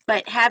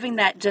 but having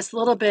that just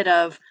little bit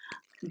of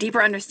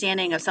deeper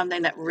understanding of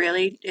something that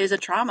really is a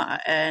trauma,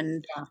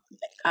 and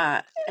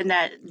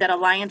that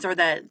alliance, or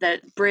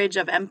that bridge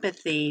of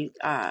empathy,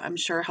 I'm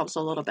sure helps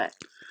a little bit.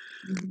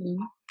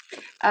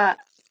 Mm-hmm.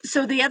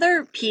 So the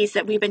other piece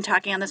that we've been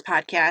talking on this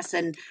podcast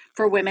and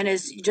for women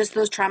is just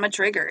those trauma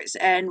triggers.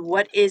 And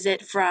what is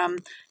it from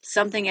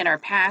something in our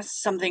past,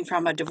 something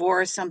from a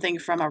divorce, something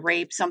from a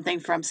rape,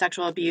 something from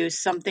sexual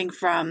abuse, something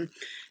from,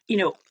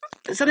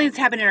 something that's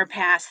happened in our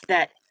past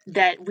that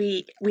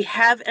we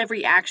have a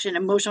reaction,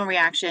 emotional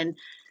reaction,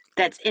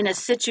 that's in a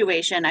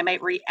situation. I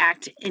might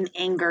react in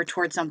anger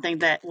towards something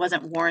that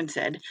wasn't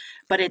warranted,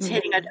 but it's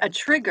hitting a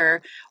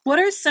trigger. What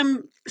are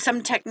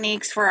some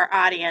techniques for our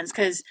audience?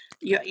 Because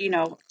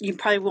you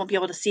probably won't be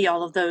able to see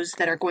all of those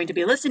that are going to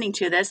be listening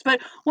to this,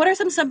 but what are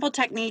some simple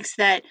techniques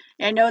that,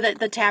 I know that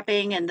the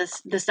tapping and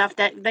the stuff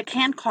that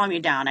can calm you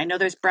down? I know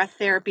there's breath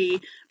therapy,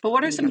 but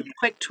what are some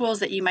quick tools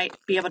that you might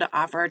be able to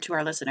offer to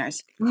our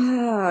listeners?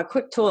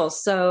 Quick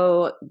tools.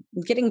 So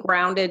getting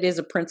grounded is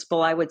a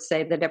principle I would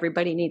say that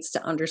everybody needs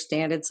to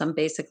understand at some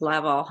basic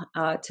level.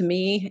 To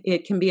me,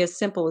 it can be as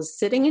simple as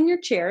sitting in your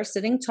chair,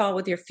 sitting tall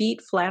with your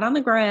feet flat on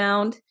the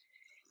ground,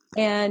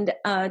 and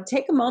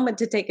take a moment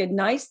to take a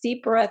nice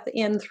deep breath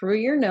in through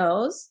your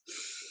nose.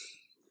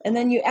 And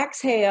then you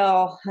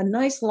exhale, a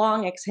nice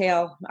long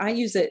exhale. I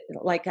use it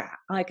like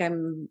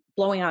I'm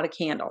blowing out a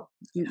candle.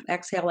 You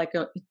exhale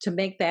to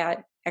make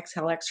that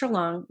exhale extra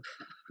long.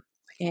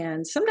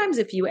 And sometimes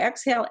if you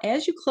exhale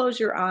as you close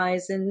your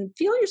eyes and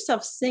feel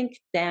yourself sink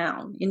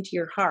down into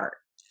your heart.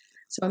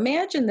 So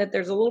imagine that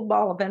there's a little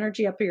ball of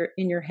energy up here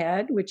in your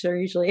head, which there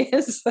usually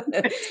is, and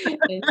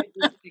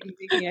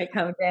making it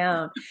come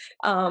down.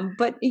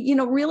 But,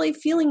 really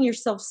feeling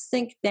yourself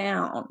sink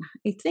down.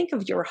 You think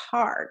of your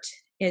heart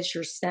as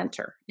your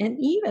center. And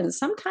even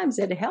sometimes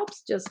it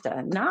helps just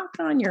to knock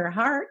on your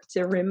heart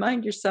to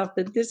remind yourself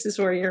that this is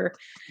where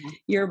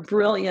your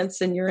brilliance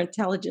and your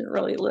intelligence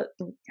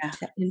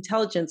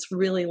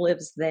really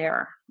lives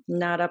there,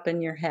 not up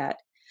in your head.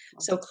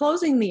 So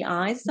closing the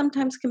eyes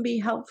sometimes can be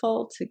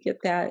helpful to get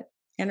that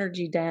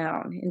energy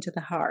down into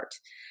the heart.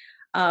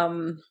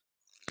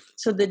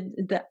 So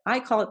I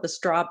call it the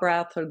straw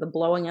breath, or the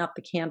blowing out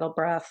the candle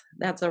breath.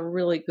 That's a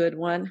really good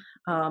one.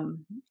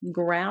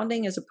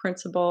 Grounding is a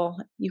principle.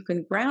 You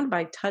can ground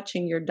by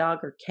touching your dog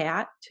or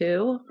cat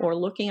too, or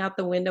looking out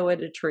the window at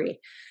a tree.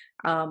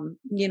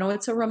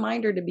 It's a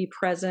reminder to be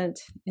present,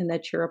 and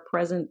that you're a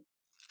present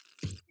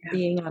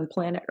being on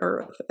planet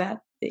Earth, that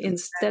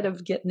instead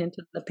of getting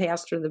into the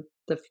past or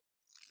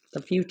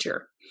the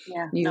future,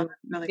 you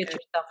get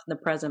yourself in the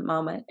present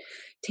moment.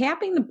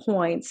 Tapping the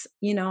points,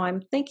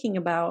 I'm thinking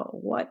about,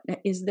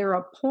 is there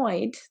a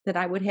point that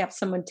I would have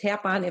someone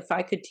tap on if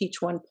I could teach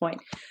one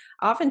point?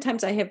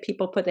 Oftentimes I have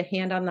people put a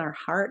hand on their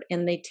heart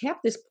and they tap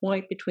this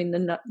point between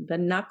the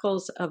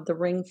knuckles of the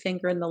ring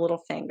finger and the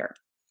little finger.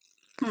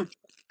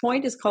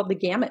 Point is called the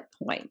gamut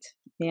point,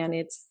 and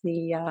it's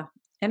the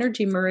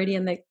energy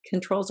meridian that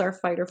controls our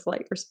fight or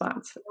flight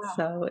response. Wow.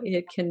 So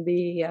it can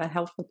be a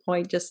helpful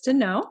point just to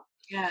know.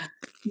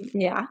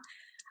 Yeah.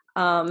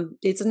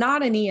 It's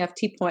not an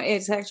EFT point.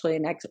 It's actually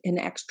an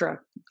extra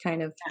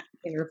kind of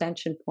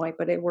intervention point,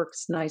 but it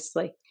works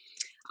nicely.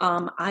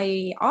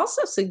 I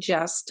also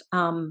suggest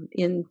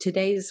in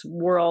today's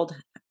world,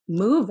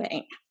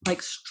 moving,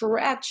 like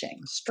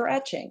stretching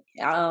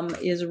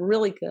is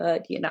really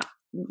good.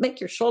 Make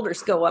your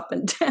shoulders go up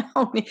and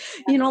down,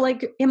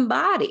 like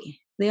embody.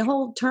 The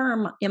whole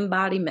term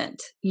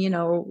embodiment,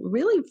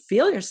 really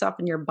feel yourself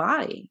in your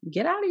body.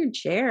 Get out of your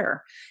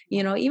chair,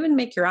 even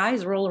make your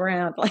eyes roll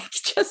around, like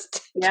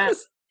just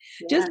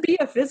be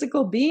a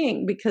physical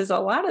being, because a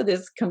lot of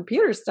this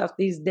computer stuff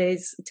these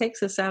days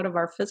takes us out of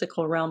our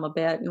physical realm a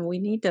bit, and we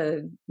need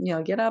to,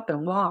 get up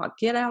and walk,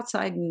 get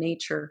outside in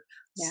nature.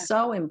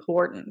 So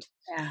important.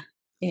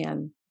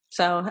 And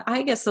so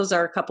I guess those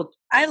are a couple.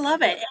 I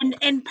love it.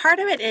 And part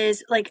of it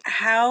is like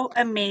how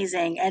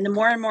amazing. And the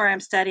more and more I'm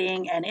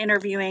studying and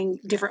interviewing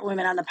different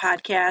women on the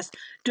podcast,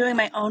 doing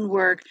my own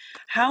work,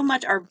 how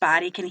much our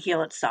body can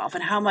heal itself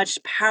and how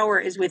much power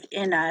is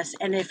within us.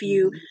 And if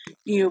you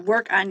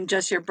work on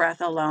just your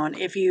breath alone,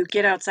 if you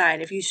get outside,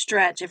 if you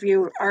stretch, if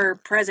you are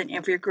present,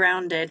 if you're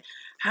grounded,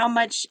 how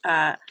much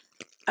of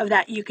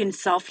that you can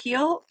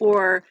self-heal,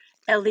 or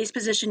at least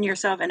position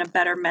yourself in a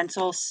better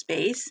mental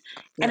space.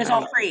 And it's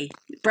all free.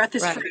 Breath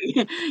is free.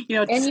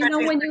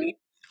 And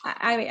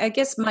I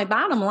guess my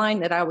bottom line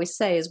that I always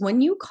say is,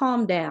 when you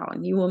calm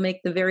down, you will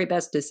make the very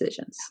best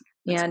decisions.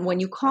 And when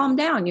you calm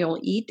down, you'll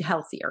eat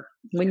healthier.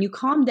 When you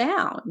calm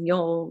down,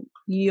 you'll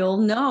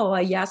know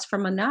a yes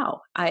from a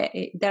no.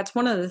 That's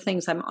one of the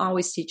things I'm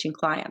always teaching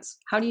clients.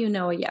 How do you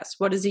know a yes?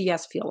 What does a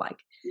yes feel like?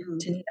 Mm-hmm.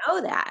 To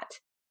know that,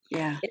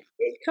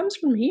 it comes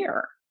from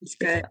here. It's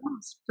good.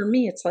 For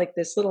me, it's like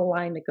this little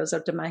line that goes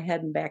up to my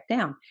head and back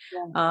down.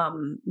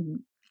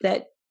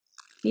 That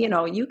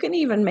you can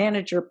even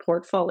manage your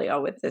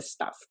portfolio with this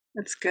stuff.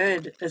 That's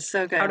good. It's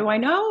so good. How do I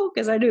know?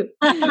 Because I do.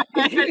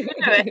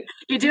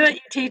 You do it,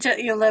 you teach it,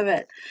 you live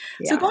it.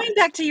 So Yeah. going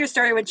back to your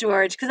story with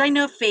George, because I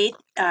know faith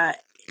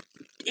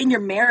in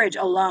your marriage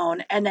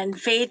alone and then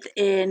faith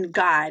in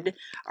God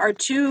are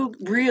two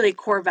really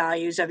core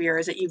values of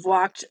yours that you've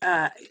walked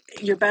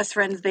your best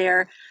friends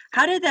there.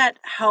 How did that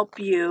help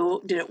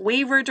you? Did it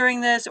waver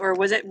during this, or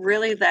was it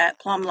really that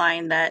plumb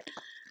line that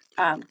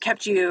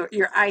kept your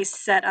eyes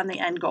set on the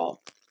end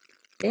goal?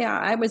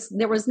 Yeah,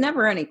 there was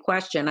never any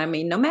question. I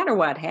mean, no matter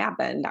what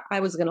happened,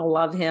 I was going to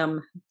love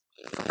him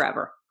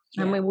forever.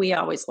 Yeah. I mean, we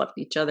always loved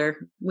each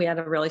other. We had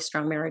a really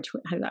strong marriage.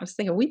 I was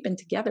thinking we've been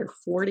together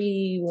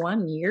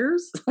 41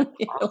 years.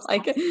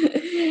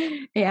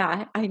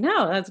 Yeah, I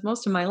know that's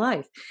most of my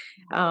life.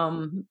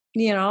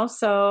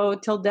 So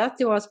till death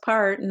do us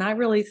part. And I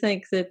really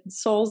think that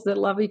souls that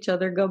love each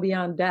other go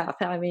beyond death.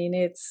 I mean,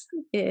 it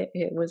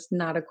was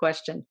not a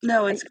question.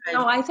 No, it's good.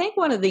 I think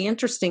one of the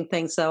interesting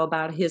things though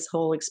about his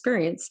whole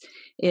experience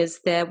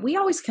is that we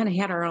always kind of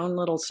had our own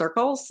little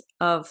circles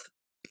of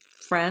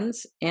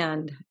friends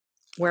and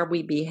where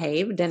we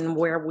behaved and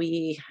where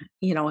we,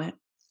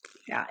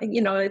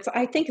 it's,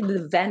 I think of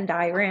the Venn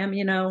diagram,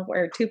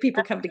 where two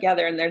people come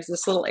together and there's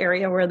this little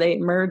area where they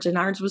merge, and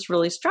ours was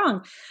really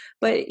strong.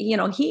 But,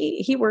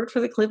 he worked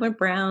for the Cleveland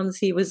Browns.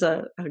 He was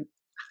a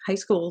high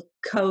school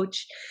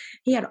coach.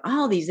 He had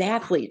all these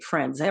athlete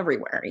friends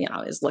everywhere,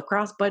 his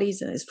lacrosse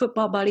buddies and his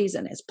football buddies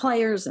and his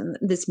players, and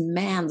this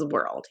man's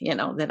world,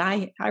 that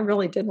I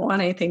really didn't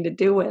want anything to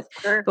do with.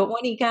 Sure. But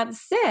when he got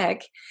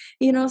sick,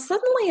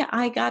 suddenly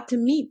I got to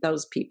meet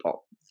those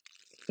people,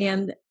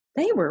 and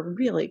they were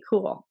really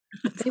cool.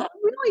 They were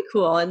really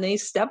cool. And they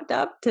stepped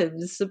up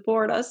to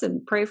support us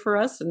and pray for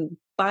us and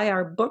buy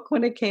our book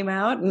when it came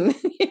out. And,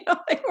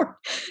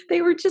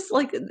 they were just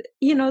like,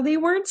 they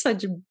weren't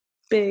such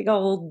big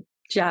old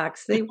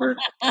jocks. They were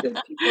good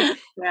people.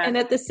 Yeah. And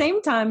at the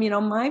same time,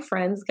 my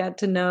friends got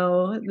to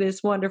know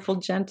this wonderful,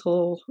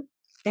 gentle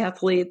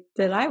athlete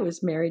that I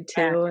was married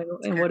to,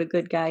 and what a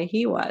good guy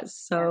he was.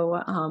 So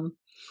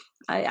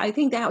I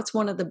think that's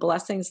one of the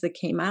blessings that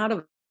came out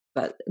of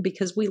it,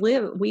 because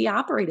we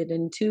operated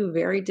in two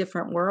very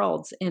different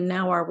worlds, and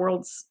now our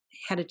worlds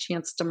had a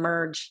chance to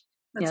merge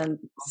and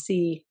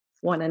see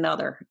one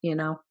another,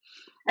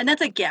 And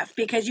that's a gift,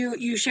 because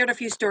you shared a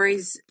few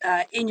stories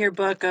in your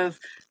book of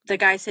the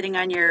guy sitting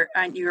on your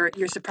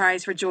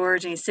surprise for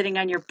George, and he's sitting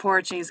on your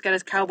porch and he's got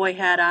his cowboy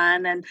hat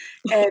on, and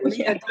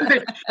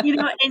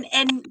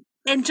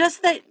and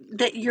just that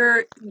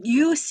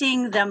you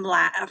seeing them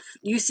laugh,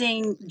 you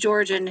seeing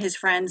George and his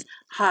friends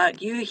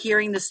hug, you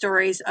hearing the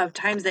stories of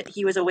times that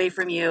he was away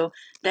from you,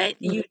 that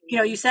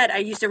you said, I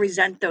used to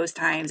resent those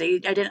times. I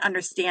didn't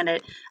understand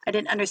it. I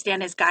didn't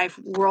understand his guy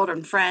world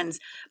and friends,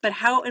 but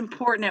how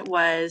important it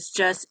was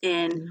just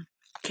in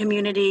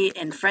community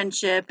and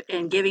friendship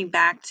and giving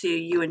back to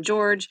you and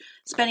George,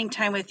 spending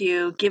time with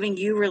you, giving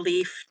you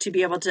relief to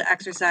be able to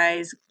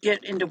exercise,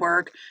 get into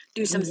work,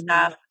 do some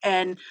stuff.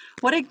 And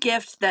what a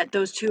gift that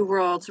those two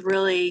worlds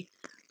really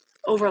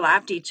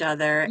overlapped each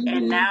other.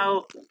 And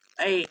now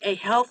a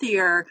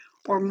healthier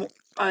or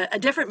a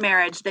different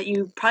marriage that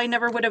you probably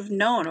never would have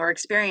known or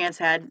experienced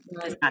had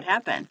this not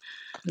happened.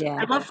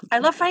 Yeah, I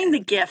love finding the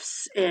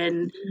gifts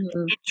in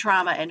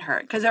trauma and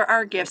hurt, because there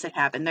are gifts that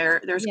happen.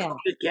 There's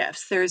good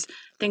gifts. There's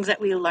things that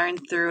we learn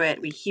through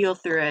it. We heal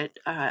through it.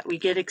 We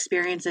get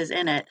experiences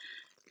in it.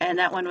 And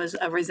that one was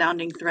a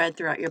resounding thread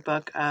throughout your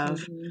book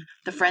of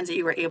the friends that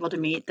you were able to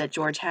meet that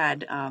George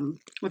had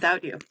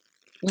without you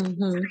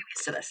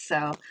previous to this.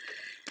 So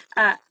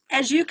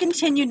as you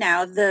continue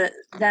now,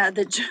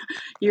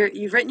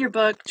 you've written your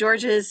book.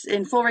 George is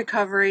in full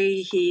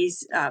recovery.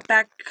 He's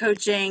back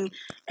coaching,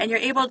 and you're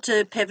able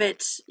to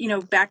pivot,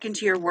 back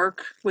into your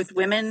work with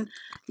women,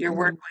 your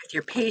work with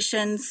your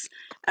patients.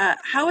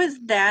 How is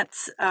that?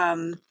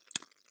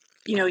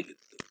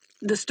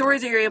 The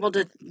stories that you're able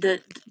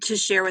to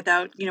share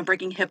without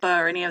breaking HIPAA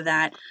or any of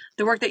that.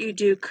 The work that you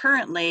do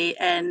currently,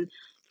 and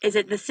is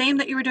it the same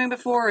that you were doing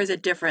before, or is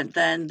it different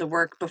than the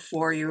work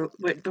before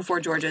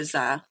George's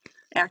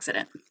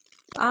accident?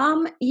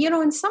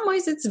 In some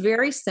ways it's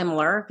very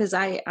similar, because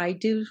I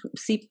do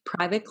see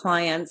private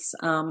clients.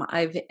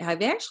 I've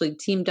actually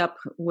teamed up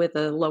with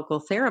a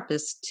local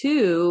therapist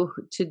too,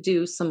 to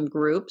do some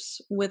groups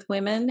with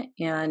women.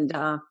 And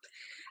I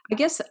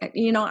guess,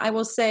 I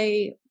will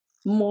say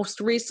most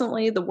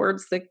recently, the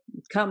words that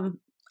come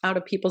out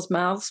of people's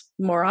mouths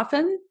more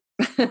often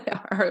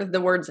are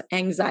the words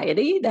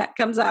anxiety. That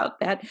comes out.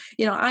 That,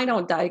 I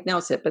don't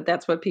diagnose it, but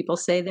that's what people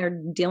say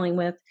they're dealing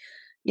with.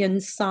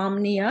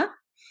 Insomnia.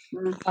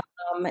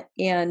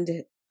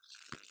 And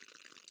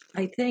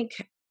I think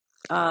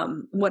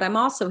what I'm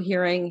also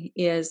hearing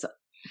is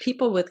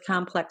people with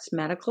complex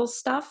medical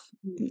stuff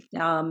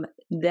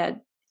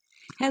that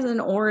has an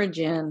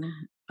origin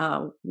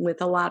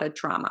with a lot of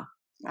trauma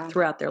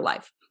throughout their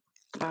life.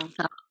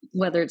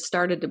 Whether it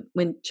started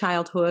in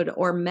childhood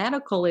or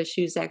medical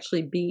issues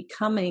actually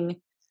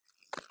becoming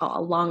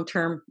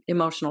long-term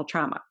emotional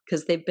trauma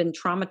because they've been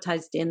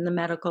traumatized in the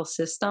medical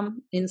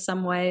system in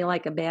some way,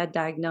 like a bad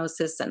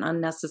diagnosis, an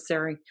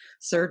unnecessary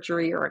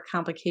surgery, or a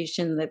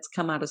complication that's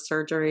come out of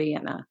surgery,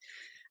 and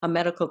a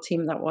medical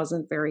team that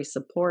wasn't very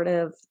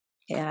supportive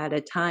at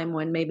a time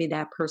when maybe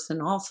that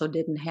person also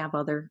didn't have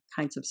other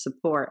kinds of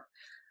support.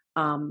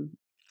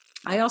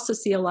 I also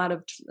see a lot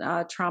of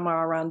trauma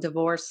around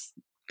divorce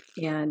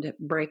and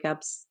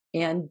breakups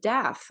and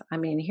death. I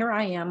mean, here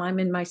I am, I'm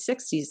in my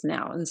 60s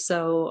now. And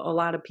so a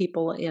lot of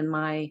people in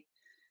my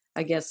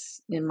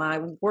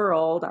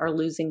world are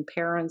losing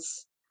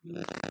parents,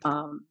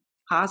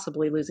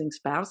 possibly losing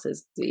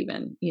spouses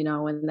even,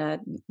 and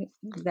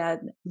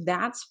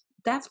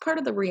that's part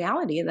of the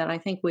reality that I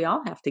think we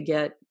all have to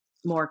get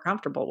more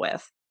comfortable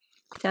with.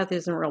 Death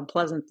isn't real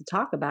pleasant to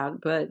talk about,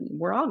 but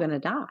we're all going to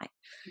die.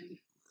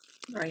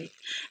 Right.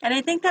 And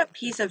I think that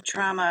piece of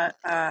trauma,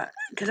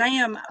 because I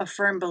am a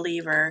firm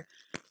believer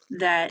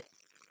that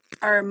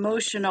our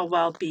emotional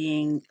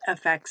well-being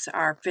affects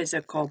our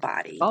physical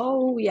body.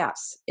 Oh,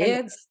 yes.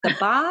 It's the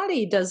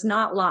body does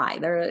not lie.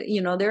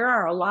 There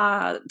are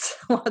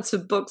lots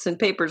of books and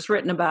papers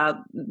written about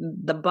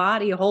the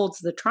body holds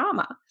the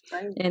trauma.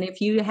 Right. And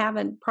if you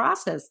haven't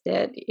processed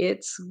it,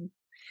 it's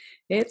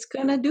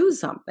going to do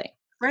something.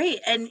 Right.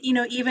 And,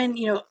 even,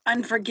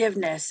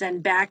 unforgiveness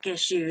and back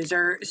issues,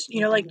 or,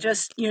 like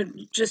just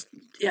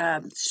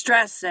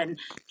stress and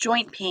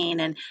joint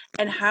pain, and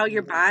how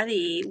your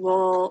body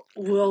will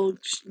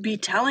be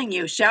telling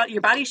you,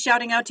 your body's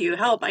shouting out to you,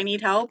 help, I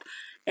need help.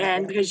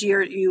 And because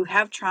you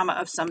have trauma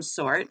of some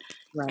sort,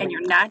 right, and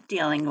you're not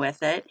dealing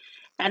with it.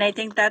 And I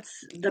think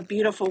that's the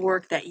beautiful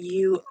work that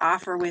you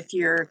offer with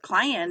your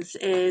clients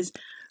is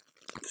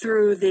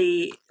through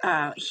the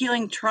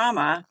healing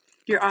trauma,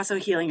 you're also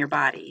healing your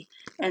body.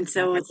 And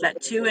so it's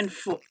that two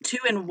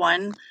in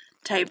one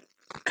type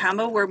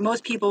combo where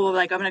most people will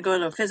I'm going to go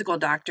to a physical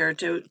doctor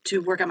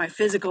to work on my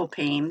physical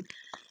pain.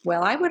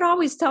 Well, I would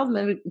always tell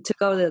them to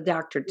go to the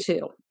doctor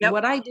too. Yep.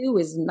 What I do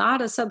is not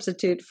a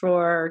substitute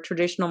for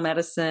traditional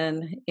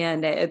medicine.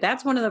 And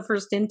that's one of the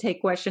first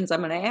intake questions I'm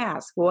going to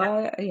ask.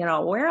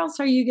 Where else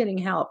are you getting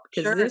help?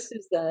 Because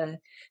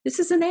this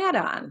is an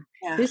add-on.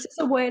 Yeah. This is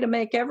a way to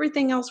make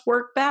everything else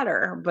work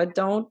better, but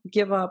don't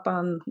give up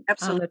on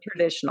the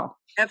traditional.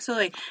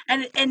 Absolutely.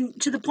 And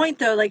to the point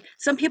though,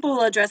 some people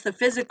will address the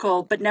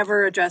physical, but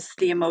never address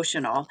the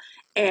emotional.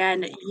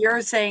 And you're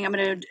saying, I'm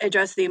going to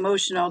address the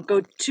emotional, go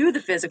to the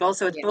physical.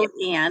 So it's both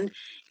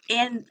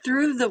and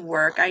through the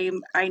work,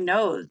 I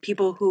know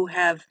people who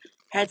have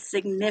had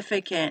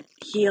significant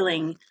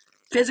healing,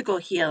 physical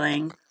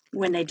healing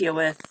when they deal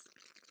with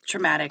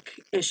traumatic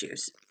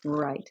issues.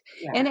 Right.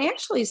 Yeah. And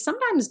actually,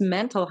 sometimes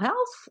mental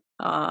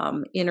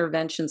health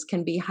interventions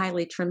can be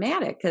highly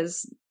traumatic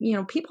because,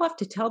 people have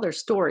to tell their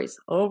stories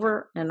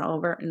over and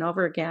over and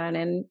over again.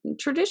 And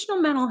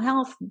traditional mental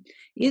health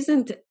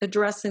isn't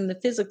addressing the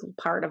physical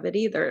part of it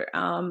either.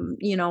 I'm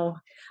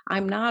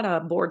not a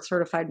board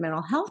certified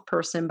mental health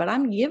person, but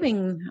I'm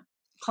giving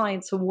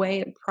clients a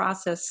way to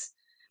process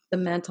the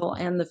mental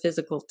and the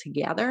physical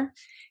together.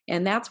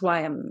 And that's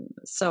why I'm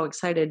so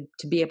excited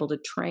to be able to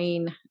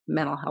train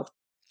mental health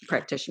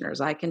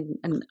practitioners. I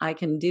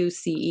can do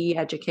CE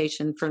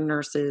education for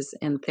nurses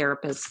and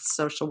therapists,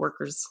 social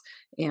workers,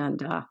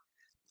 and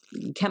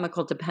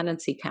chemical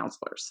dependency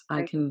counselors.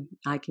 Right.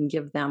 I can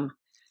give them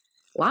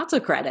lots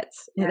of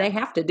credits. Yeah. They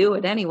have to do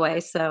it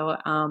anyway. So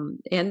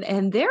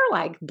and they're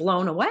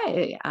blown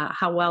away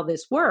how well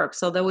this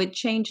works. Although it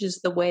changes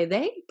the way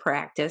they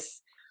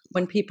practice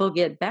when people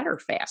get better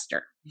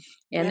faster.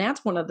 And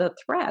that's one of the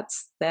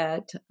threats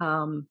that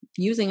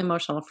using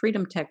emotional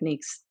freedom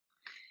techniques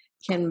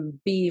can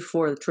be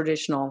for the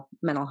traditional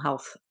mental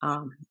health,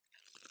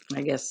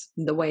 I guess,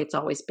 the way it's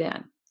always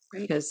been.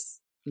 Right. Because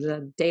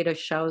the data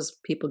shows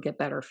people get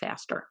better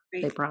faster.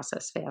 Right. They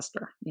process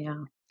faster.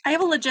 Yeah. I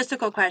have a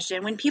logistical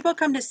question. When people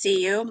come to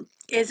see you,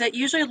 is it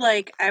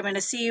usually I'm going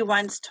to see you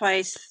once,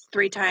 twice,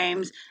 3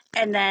 times,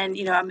 and then,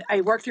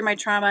 I work through my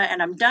trauma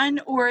and I'm done?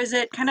 Or is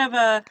it kind of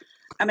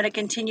I'm going to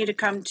continue to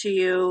come to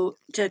you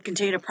to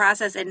continue to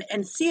process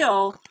and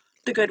seal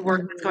the good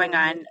work that's going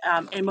on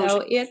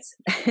emotionally?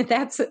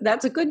 So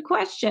that's a good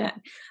question.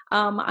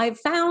 I've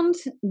found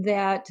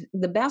that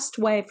the best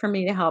way for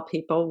me to help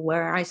people,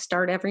 where I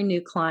start every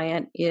new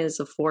client, is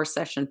a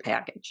 4-session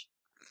package.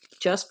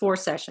 Just 4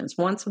 sessions,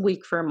 once a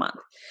week for a month.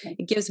 Okay.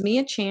 It gives me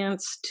a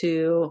chance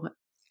to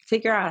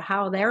figure out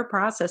how they're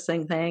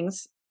processing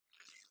things.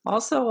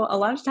 Also, a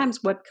lot of times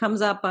what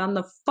comes up on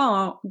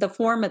the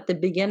form at the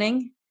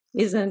beginning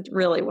isn't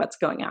really what's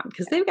going on,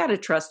 because they've got to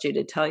trust you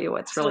to tell you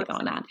what's really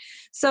going on.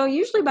 So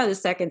usually by the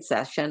 2nd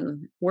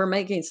session, we're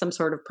making some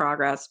sort of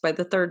progress. By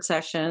the 3rd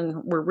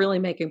session, we're really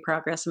making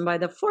progress. And by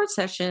the 4th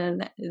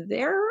session,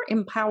 they're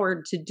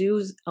empowered to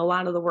do a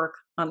lot of the work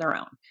on their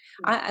own.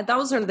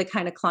 Those are the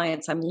kind of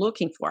clients I'm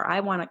looking for. I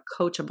want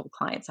coachable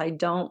clients. I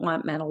don't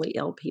want mentally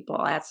ill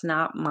people. That's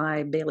not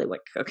my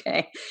bailiwick,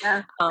 okay?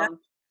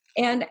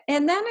 And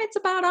then it's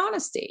about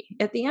honesty.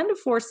 At the end of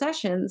 4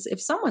 sessions,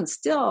 if someone's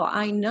still,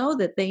 I know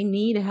that they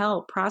need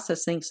help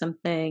processing some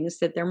things,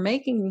 that they're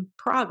making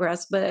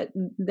progress, but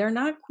they're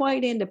not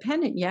quite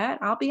independent yet,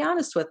 I'll be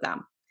honest with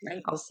them.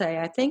 Right. I'll say,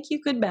 I think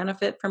you could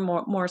benefit from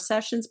more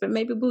sessions, but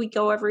maybe we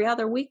go every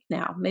other week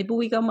now. Maybe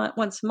we go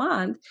once a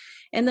month.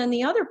 And then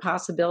the other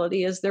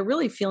possibility is they're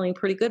really feeling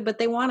pretty good, but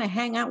they want to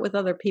hang out with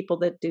other people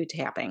that do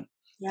tapping.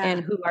 Yeah.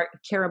 And who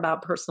care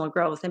about personal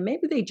growth. And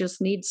maybe they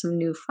just need some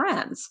new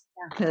friends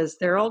because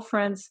their old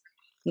friends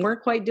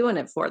weren't quite doing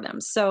it for them.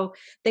 So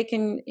they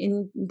can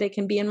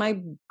be in my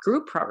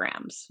group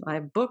programs. I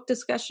have book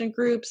discussion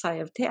groups. I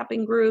have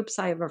tapping groups.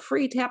 I have a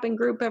free tapping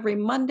group every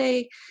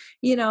Monday.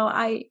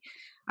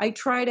 I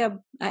try to,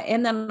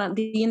 and then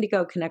the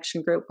Indigo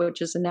Connection group,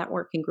 which is a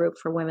networking group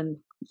for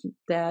women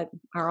that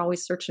are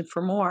always searching for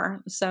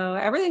more. So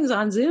everything's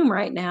on Zoom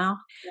right now.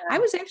 Yeah. I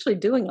was actually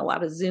doing a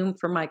lot of Zoom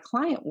for my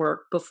client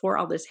work before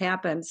all this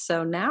happened.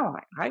 So now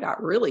I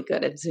got really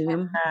good at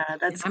Zoom.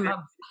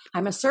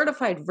 I'm a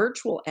certified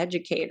virtual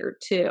educator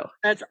too.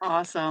 That's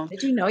awesome.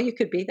 Did you know you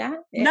could be that?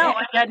 No,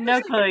 I had no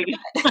clue.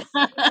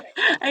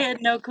 I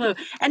had no clue.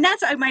 And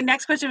that's my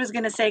next question was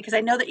going to say, because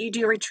I know that you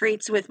do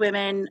retreats with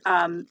women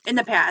in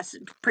the past,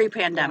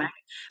 pre-pandemic,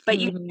 but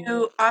you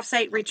do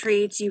offsite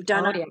retreats. You've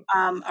done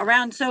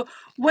around. So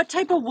what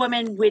type of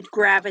woman would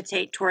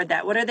gravitate toward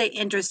that? What are they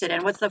interested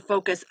in? What's the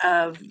focus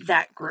of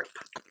that group?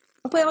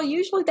 Well,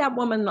 usually that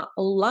woman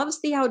loves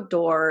the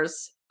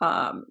outdoors.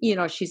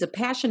 She's a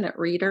passionate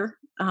reader.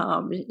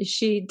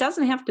 She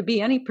doesn't have to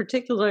be any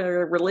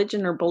particular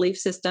religion or belief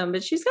system,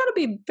 but she's got to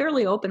be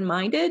fairly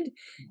open-minded.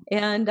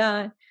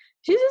 And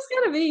she's just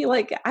got to be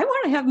like, I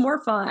want to have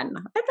more fun.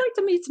 I'd like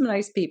to meet some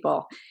nice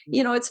people.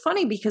 It's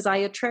funny because I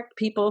attract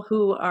people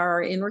who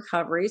are in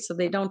recovery, so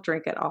they don't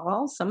drink at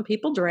all. Some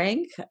people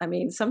drink. I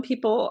mean, some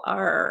people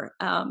are,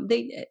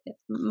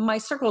 my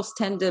circles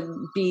tend to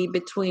be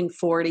between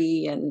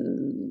 40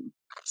 and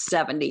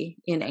 70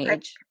 in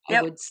age,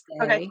 I would say.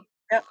 Okay.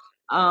 Yep.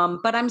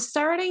 But I'm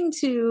starting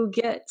to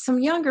get some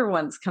younger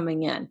ones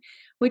coming in,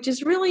 which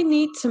is really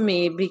neat to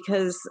me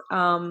because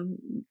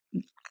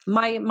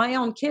my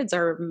own kids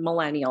are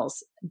millennials.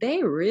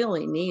 They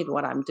really need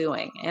what I'm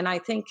doing, and I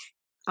think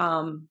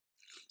I'm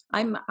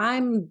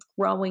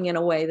growing in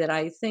a way that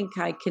I think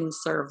I can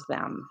serve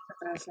them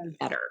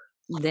better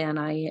than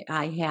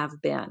I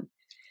have been.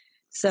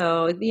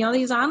 So,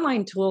 these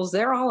online tools,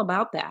 they're all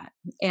about that.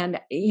 And,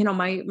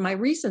 my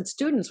recent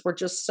students were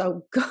just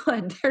so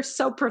good. They're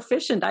so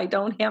proficient. I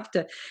don't have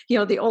to,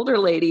 the older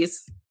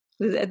ladies,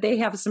 they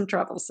have some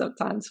trouble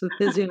sometimes with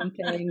the Zoom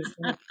things.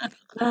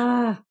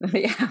 Yeah.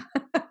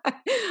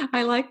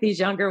 I like these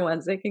younger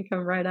ones. They can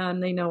come right on.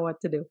 They know what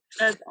to do.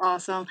 That's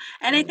awesome.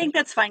 And I think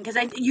that's fine because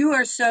you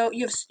have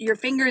your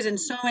fingers in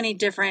so many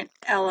different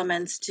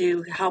elements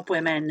to help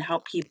women,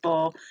 help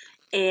people.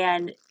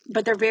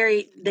 But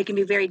they can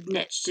be very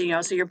niched, so you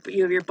have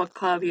your book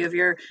club, you have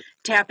your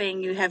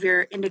tapping, you have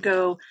your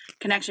Indigo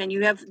Connection,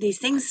 you have these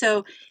things.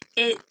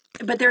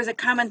 But there's a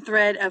common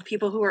thread of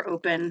people who are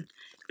open,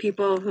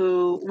 people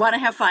who want to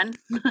have fun.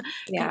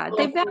 Yeah,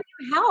 they value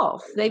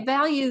health.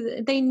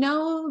 They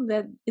know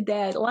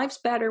that life's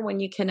better when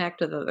you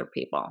connect with other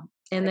people,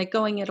 and that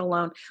going it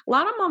alone. A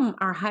lot of them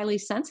are highly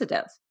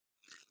sensitive,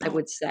 I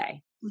would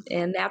say.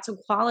 And that's a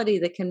quality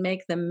that can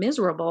make them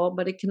miserable,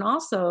 but it can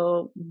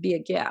also be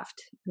a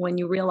gift when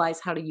you realize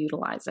how to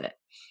utilize it.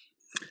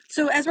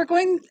 So as we're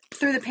going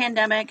through the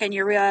pandemic and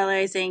you're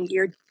realizing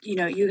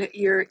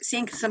you're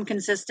seeing some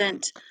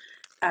consistent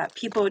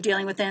people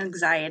dealing with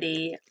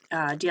anxiety,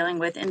 dealing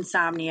with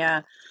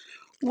insomnia,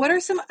 what are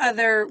some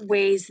other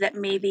ways that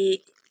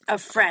maybe a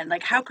friend,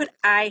 like how could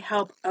I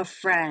help a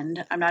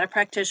friend? I'm not a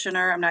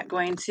practitioner. I'm not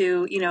going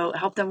to,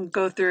 help them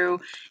go through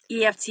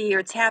EFT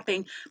or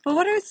tapping, but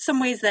what are some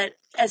ways that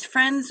as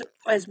friends,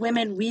 as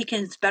women, we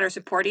can better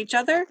support each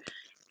other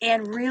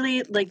and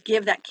really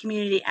give that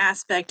community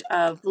aspect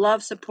of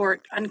love,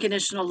 support,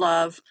 unconditional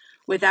love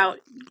without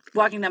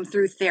walking them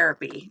through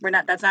therapy?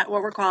 That's not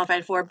what we're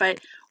qualified for, but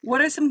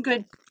what are some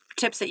good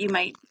tips that you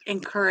might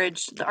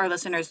encourage our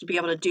listeners to be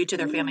able to do to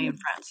their family and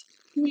friends?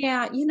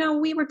 Yeah,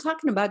 we were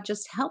talking about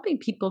just helping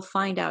people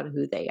find out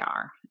who they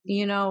are.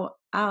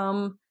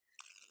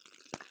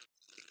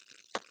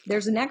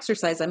 There's an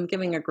exercise I'm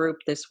giving a group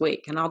this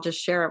week, and I'll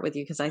just share it with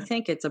you because I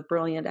think it's a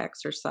brilliant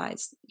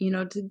exercise.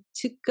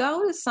 To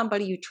go to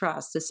somebody you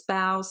trust, a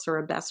spouse or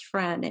a best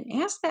friend, and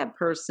ask that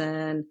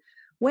person,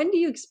 when do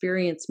you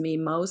experience me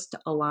most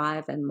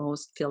alive and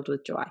most filled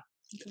with joy?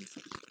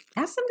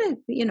 Ask them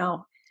to,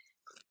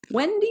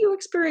 when do you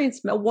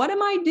experience me? What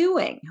am I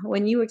doing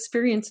when you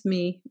experience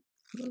me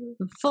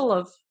full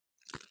of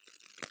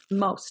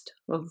most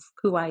of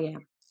who I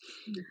am?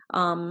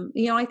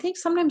 I think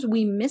sometimes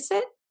we miss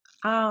it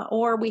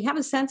or we have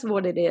a sense of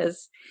what it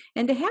is.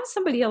 And to have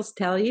somebody else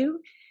tell you,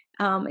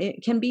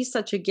 it can be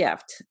such a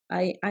gift.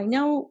 I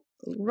know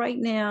right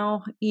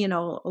now,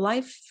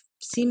 life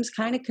seems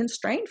kind of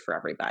constrained for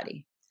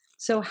everybody.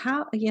 So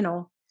how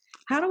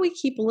do we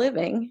keep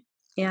living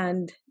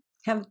and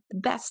have the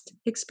best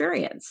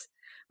experience?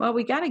 Well,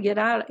 we got to get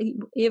out.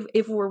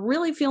 If we're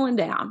really feeling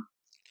down,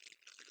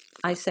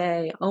 I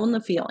say, own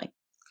the feeling.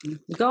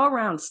 Go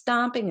around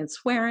stomping and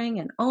swearing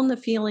and own the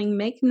feeling,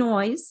 make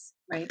noise.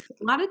 Right.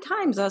 A lot of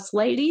times us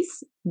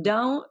ladies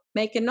don't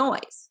make a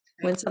noise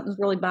when something's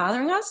really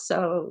bothering us.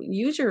 So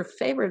use your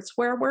favorite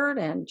swear word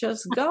and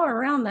just go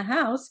around the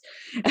house.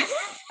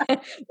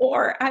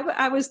 Or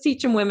I was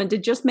teaching women to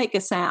just make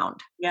a sound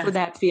for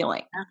that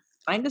feeling. Yeah.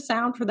 Find a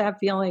sound for that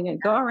feeling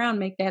and go around,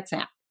 make that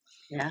sound.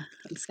 Yeah,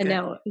 that's And good.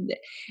 now,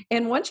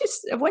 and once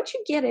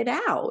you get it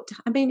out,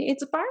 I mean,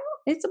 it's about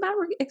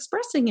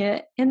expressing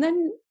it, and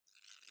then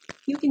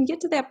you can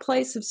get to that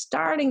place of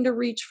starting to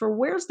reach for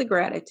where's the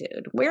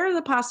gratitude, where are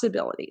the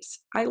possibilities.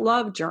 I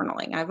love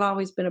journaling. I've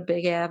always been a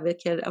big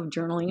advocate of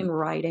journaling and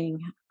writing.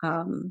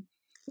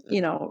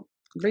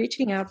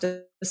 Reaching out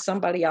to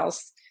somebody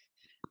else,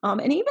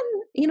 and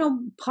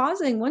even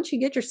pausing once you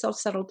get yourself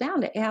settled down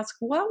to ask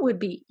what would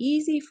be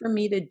easy for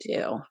me to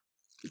do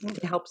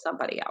to help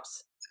somebody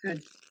else.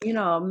 Good.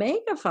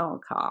 Make a phone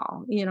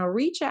call,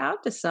 reach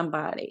out to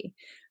somebody,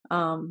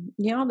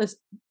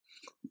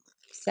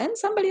 send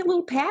somebody a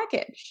little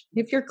package.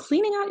 If you're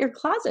cleaning out your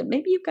closet,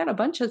 maybe you've got a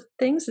bunch of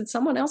things that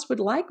someone else would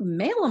like,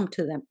 mail them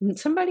to them and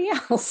somebody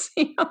else.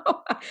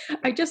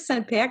 I just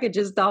sent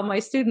packages to all my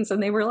students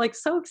and they were like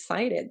so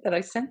excited that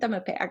I sent them a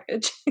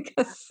package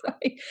because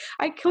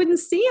I couldn't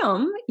see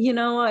them.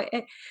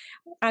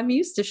 I'm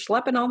used to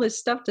schlepping all this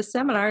stuff to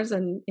seminars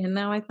and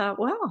now I thought,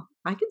 well,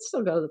 I could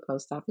still go to the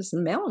post office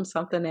and mail them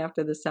something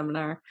after the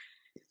seminar.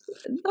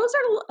 It's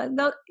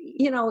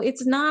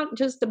not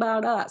just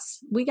about us.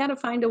 We got to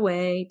find a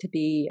way to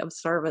be of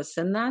service,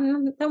 and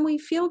then we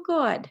feel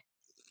good.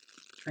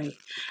 Right.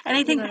 And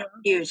I think that's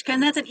huge,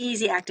 and that's an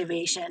easy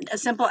activation, a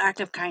simple act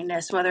of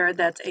kindness, whether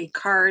that's a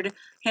card,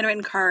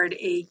 handwritten card,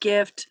 a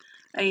gift.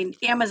 I mean,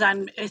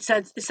 Amazon, it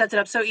sets it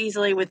up so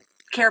easily with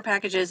care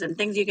packages and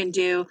things you can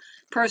do,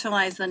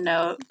 personalize the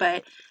note,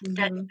 but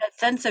that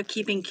sense of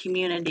keeping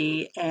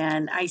community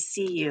and I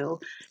see you're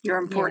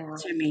important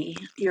to me,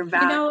 you're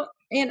valuable.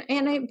 And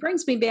it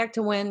brings me back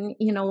to when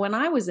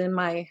I was in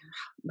my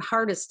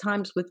hardest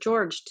times with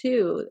George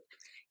too,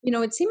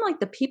 it seemed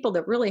like the people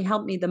that really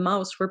helped me the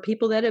most were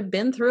people that had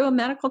been through a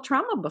medical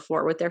trauma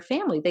before with their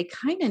family. They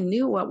kind of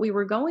knew what we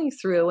were going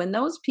through. And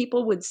those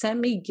people would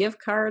send me gift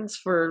cards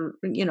for,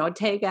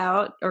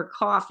 takeout or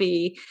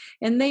coffee.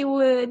 And they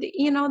would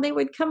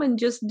come and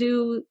just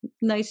do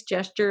nice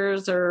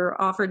gestures or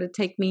offer to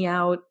take me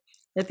out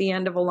at the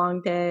end of a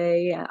long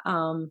day.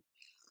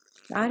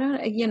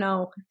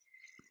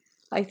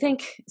 I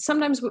think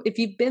sometimes if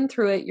you've been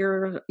through it,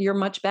 you're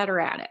much better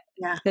at it.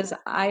 Yeah. Because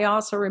I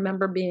also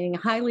remember being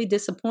highly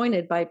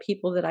disappointed by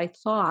people that I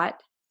thought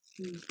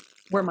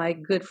were my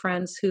good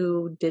friends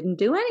who didn't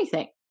do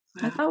anything.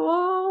 Wow. I thought,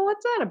 well,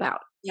 what's that about?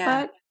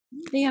 Yeah. But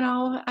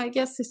I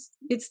guess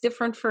it's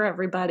different for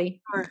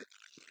everybody. Sure.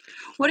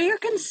 What are your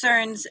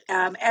concerns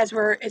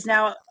it's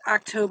now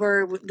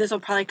October? This will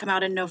probably come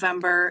out in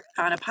November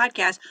on a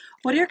podcast.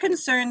 What are your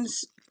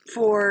concerns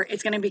for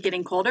it's going to be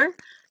getting colder?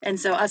 And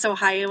so us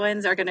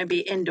Ohioans are going to be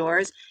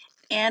indoors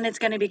and it's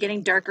going to be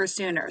getting darker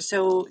sooner.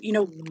 So,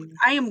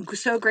 I am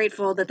so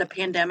grateful that the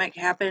pandemic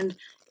happened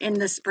in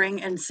the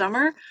spring and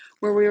summer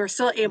where we were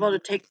still able to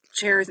take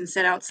chairs and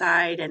sit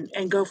outside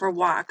and go for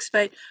walks.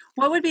 But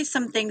what would be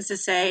some things to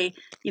say,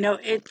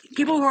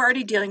 people who are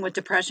already dealing with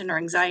depression or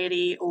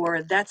anxiety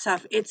or that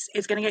stuff, it's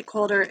going to get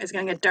colder, it's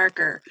going to get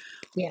darker.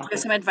 Yeah.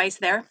 There's some advice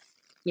there?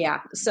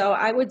 Yeah. So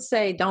I would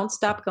say don't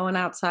stop going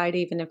outside,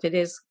 even if it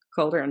is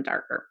colder and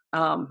darker.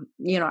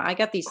 I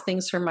got these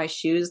things for my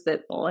shoes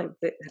that I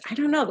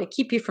don't know, they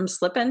keep you from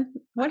slipping.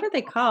 What are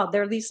they called?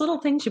 They're these little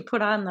things you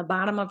put on the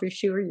bottom of your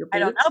shoe or your boots. I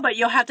don't know, but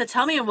you'll have to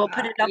tell me and we'll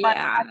put it up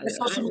on the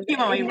social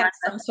media.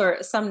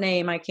 Some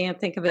name. I can't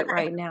think of it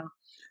right now.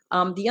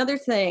 The other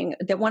thing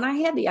that when I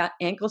had the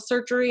ankle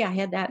surgery, I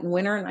had that in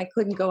winter and I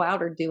couldn't go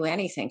out or do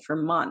anything for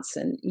months.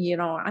 And,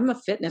 I'm a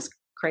fitness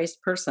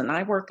crazed person.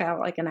 I work out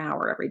like an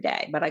hour every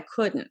day, but I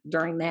couldn't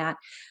during that.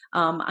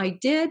 I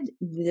did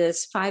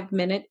this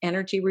 5-minute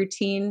energy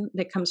routine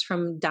that comes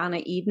from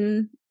Donna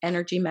Eden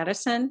Energy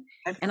Medicine.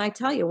 And I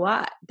tell you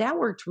what, that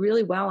worked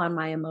really well on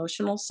my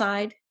emotional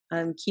side,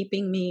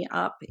 keeping me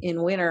up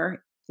in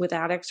winter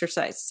without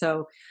exercise.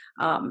 So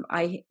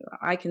I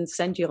can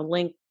send you a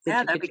link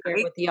that you could share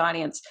with the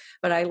audience.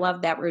 But I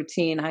love that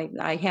routine.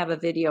 I have a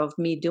video of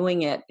me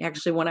doing it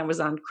actually when I was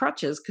on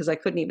crutches because I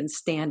couldn't even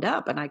stand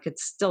up and I could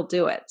still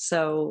do it.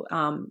 So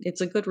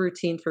it's a good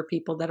routine for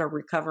people that are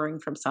recovering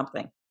from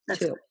something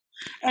too.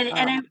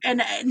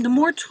 And the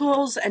more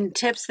tools and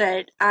tips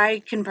that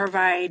I can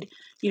provide,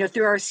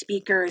 through our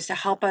speakers to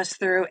help us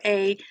through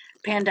a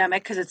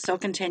pandemic because it's still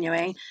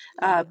continuing,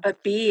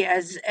 but B,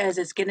 as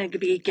it's going to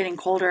be getting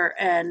colder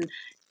and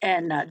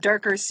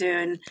darker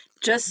soon,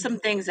 just some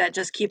things that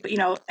just keep,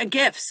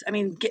 gifts. I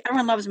mean,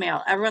 everyone loves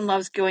mail. Everyone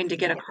loves going to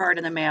get a card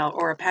in the mail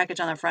or a package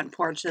on the front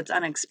porch that's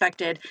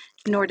unexpected,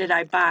 nor did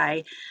I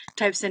buy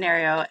type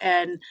scenario.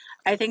 And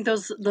I think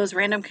those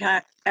random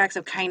acts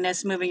of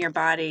kindness, moving your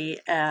body,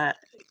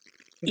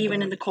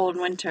 even in the cold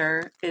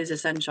winter, is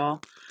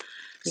essential.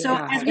 So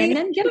Yeah. And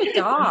then get a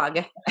dog.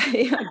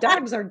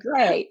 Dogs are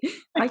great.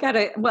 I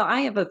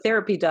have a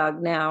therapy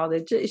dog now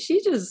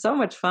she's just so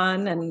much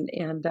fun, and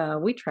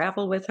we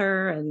travel with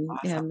her, and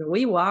Awesome. and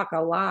we walk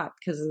a lot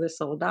because of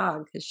this old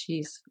dog, because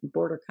she's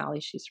border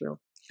collie. She's real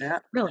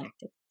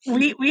active.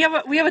 We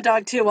have a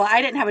dog too. Well,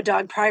 I didn't have a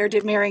dog prior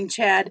to marrying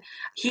Chad.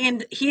 He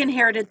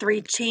inherited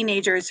 3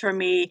 teenagers from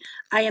me.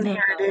 I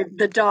inherited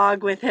the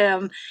dog with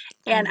him,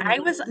 and I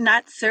was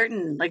not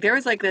certain. Like there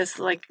was like this,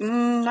 like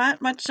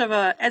not much of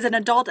a. As an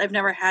adult, I've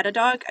never had a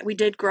dog. We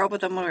did grow up with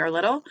them when we were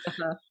little,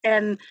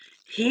 and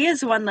he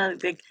is one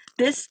that like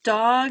this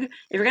dog. If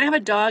you're gonna have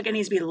a dog, it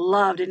needs to be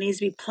loved. It needs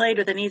to be played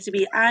with. It needs to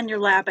be on your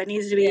lap. It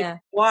needs to be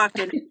walked.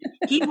 And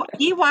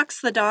he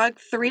walks the dog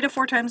 3 to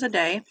 4 times a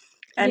day.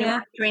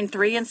 And between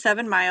 3 and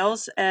 7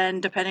 miles,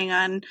 and depending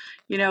on,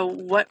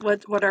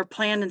 what our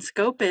plan and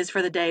scope is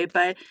for the day,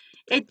 but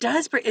it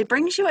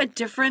brings you it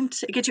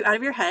gets you out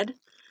of your head.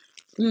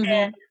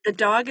 And the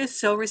dog is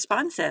so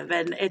responsive,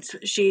 and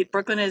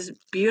Brooklyn is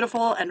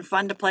beautiful and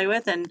fun to play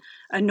with and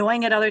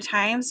annoying at other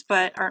times,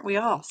 but aren't we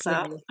all?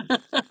 So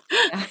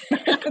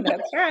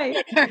that's right.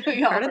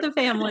 Part of the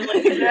family.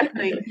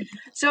 Exactly.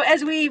 So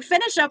as we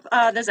finish up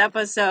this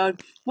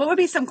episode, what would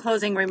be some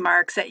closing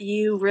remarks that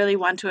you really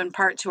want to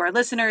impart to our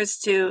listeners,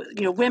 to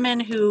women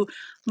who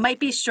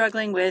might be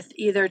struggling with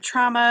either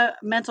trauma,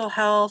 mental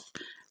health,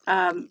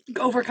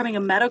 overcoming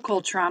a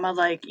medical trauma,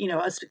 like,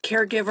 as a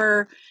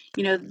caregiver?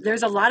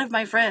 There's a lot of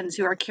my friends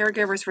who are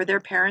caregivers for their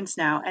parents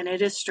now, and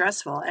it is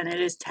stressful, and it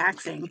is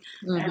taxing,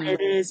 and it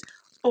is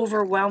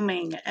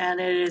overwhelming, and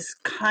it is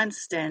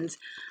constant.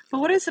 But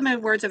what are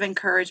some words of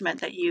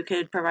encouragement that you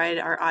could provide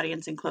our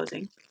audience in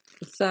closing?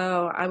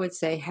 So I would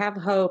say have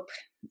hope,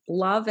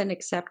 love, and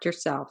accept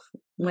yourself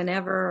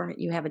whenever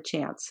you have a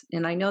chance.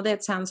 And I know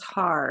that sounds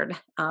hard,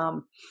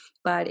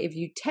 but if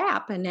you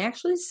tap and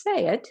actually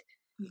say it,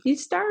 you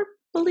start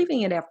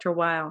believing it after a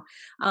while.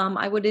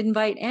 I would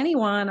invite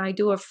anyone. I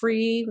do a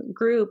free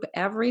group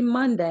every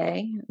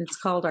Monday. It's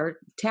called our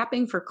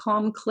Tapping for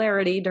Calm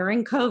Clarity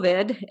during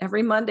COVID,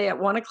 every Monday at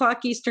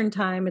 1:00 Eastern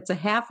time. It's a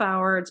half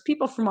hour. It's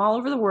people from all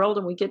over the world,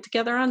 and we get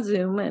together on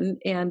Zoom,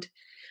 and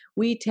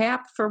we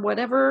tap for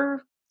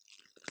whatever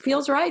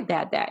feels right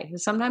that day.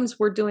 Sometimes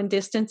we're doing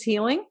distance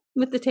healing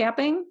with the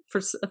tapping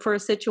for a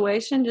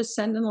situation, just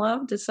sending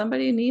love to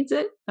somebody who needs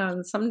it.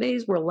 Some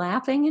days we're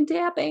laughing and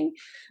tapping.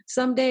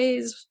 Some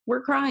days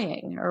we're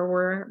crying,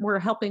 or we're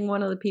helping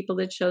one of the people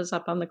that shows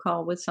up on the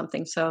call with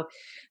something. So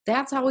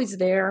that's always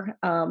there.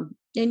 And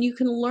you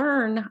can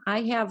learn.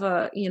 I have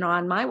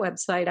on my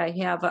website, I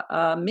have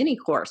a mini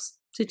course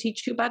to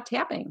teach you about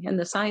tapping and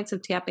the science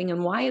of tapping,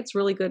 and why it's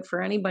really good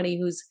for anybody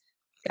who's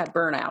got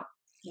burnout.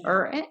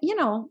 Or,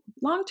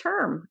 long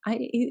term.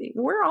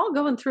 We're all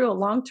going through a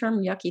long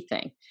term yucky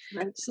thing.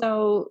 Right.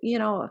 So,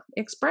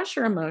 express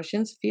your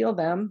emotions, feel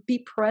them, be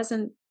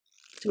present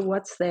to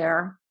what's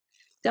there.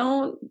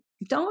 Don't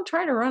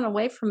try to run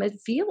away from it.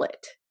 Feel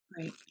it.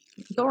 Right.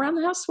 Go around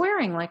the house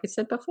swearing, like I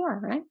said before,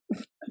 right?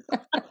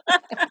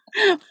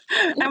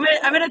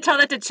 I'm gonna tell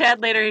that to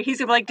Chad later. He's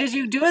gonna be like, "Did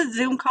you do a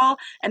Zoom call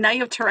and now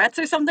you have Tourette's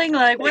or something?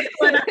 Like, what's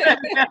going on?"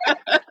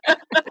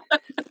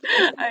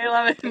 I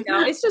love it.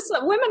 It's just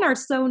that women are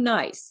so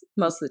nice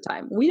most of the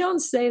time. We don't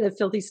say the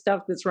filthy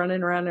stuff that's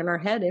running around in our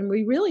head, and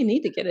we really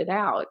need to get it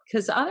out,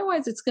 because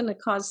otherwise it's going to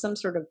cause some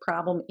sort of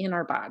problem in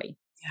our body.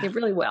 Yeah. It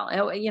really will.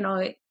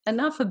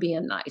 Enough of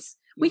being nice.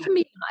 We can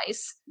be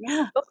nice.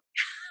 Yeah.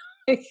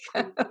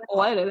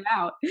 Let it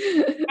out.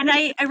 And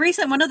I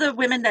recently, one of the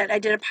women that I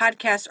did a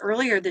podcast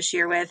earlier this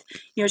year with,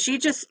 she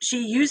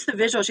used the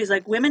visual. She's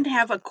like, women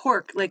have a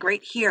cork like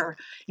right here,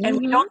 and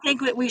we don't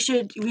think that we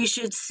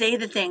should say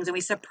the things, and we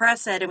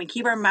suppress it and we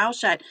keep our mouth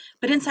shut,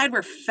 but inside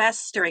we're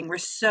festering. We're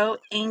so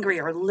angry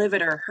or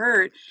livid or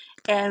hurt,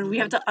 and we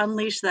have to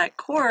unleash that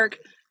cork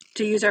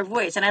to use our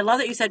voice. And I love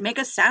that you said, make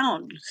a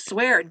sound,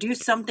 swear, do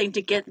something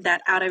to get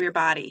that out of your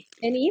body.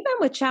 And even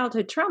with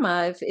childhood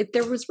trauma, if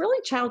there was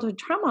really childhood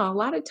trauma, a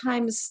lot of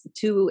times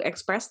to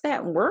express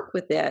that and work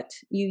with it,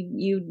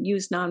 you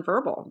use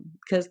nonverbal,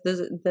 because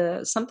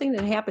the something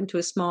that happened to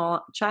a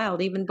small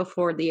child, even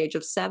before the age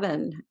of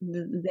 7,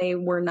 they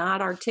were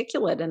not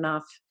articulate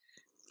enough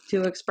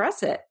to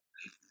express it.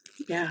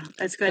 Yeah,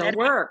 that's good. It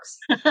works.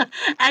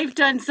 I've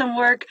done some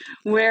work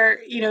where,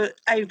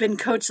 I've been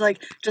coached,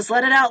 like, just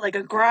let it out, like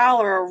a growl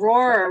or a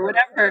roar or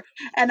whatever.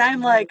 And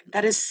I'm like,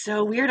 that is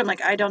so weird. I'm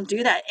like, I don't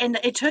do that. And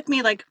it took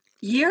me like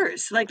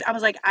years. Like, I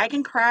was like, I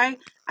can cry,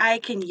 I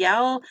can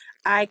yell,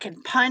 I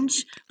can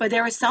punch, but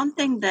there was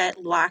something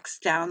that locks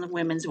down the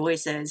women's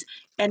voices,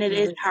 and it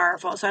is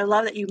powerful. So I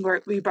love that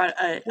we brought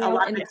a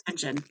lot of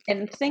attention.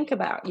 And think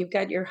about, you've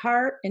got your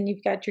heart and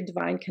you've got your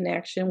divine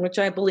connection, which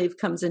I believe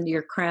comes into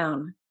your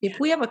crown. If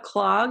we have a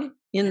clog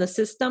in the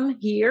system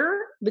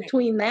here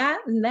between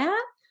that and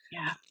that,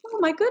 oh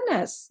my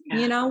goodness,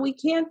 we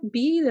can't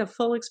be the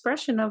full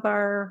expression of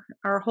our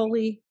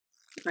holy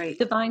Right.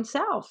 divine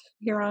self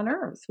here on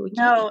earth. We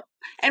No. can't.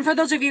 And for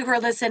those of you who are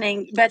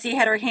listening, Betsy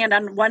had her hand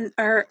on one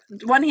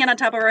hand on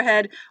top of her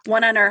head,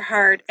 one on her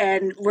heart,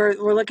 and we're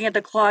looking at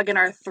the clog in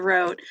our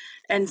throat.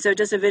 And so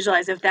just to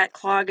visualize if that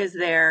clog is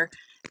there,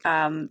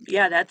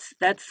 that's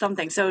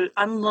something. So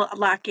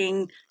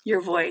unlocking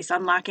your voice,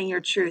 unlocking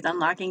your truth,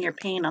 unlocking your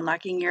pain,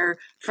 unlocking your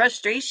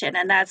frustration,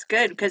 and that's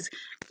good because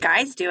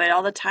guys do it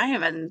all the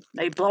time, and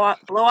they blow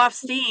off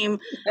steam,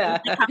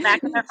 and they come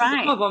back and they're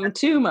fine. Some of them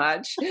too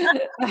much.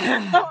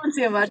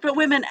 Too much, but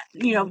women,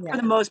 for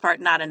the most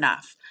part, not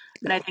enough.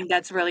 And I think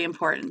that's really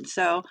important.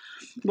 So,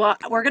 well,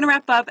 we're going to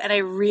wrap up, and I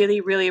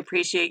really, really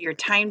appreciate your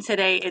time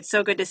today. It's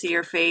so good to see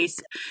your face.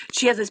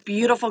 She has this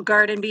beautiful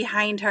garden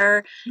behind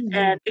her,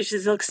 and she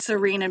just looks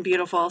serene and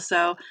beautiful.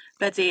 So,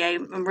 Betsy,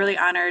 I'm really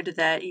honored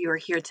that you are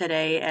here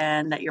today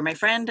and that you're my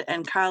friend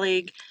and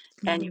colleague,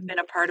 and you've been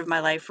a part of my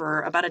life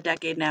for about a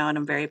decade now, and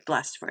I'm very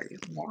blessed for you.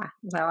 Yeah.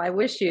 Well, I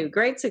wish you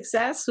great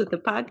success with the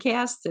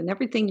podcast and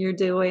everything you're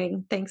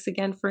doing. Thanks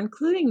again for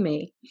including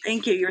me.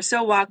 Thank you. You're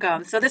so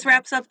welcome. So this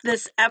wraps up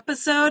this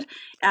episode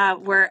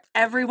where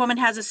every woman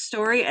has a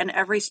story and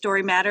every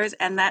story matters,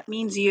 and that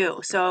means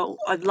you. So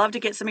I'd love to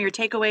get some of your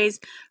takeaways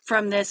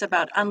from this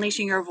about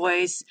unleashing your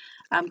voice,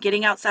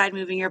 getting outside,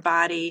 moving your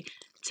body,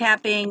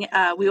 tapping.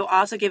 We will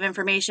also give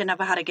information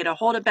about how to get a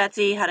hold of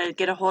Betsy, how to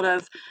get a hold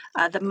of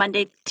the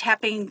Monday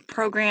Tapping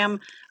program,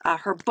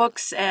 her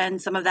books,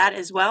 and some of that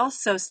as well.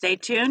 So stay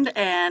tuned,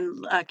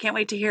 and can't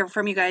wait to hear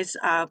from you guys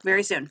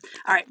very soon.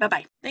 All right,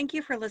 bye-bye. Thank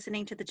you for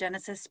listening to the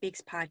Genesis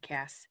Speaks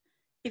podcast.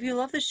 If you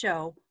love the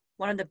show,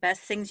 one of the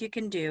best things you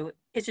can do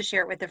is to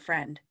share it with a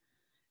friend.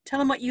 Tell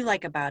them what you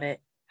like about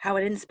it, how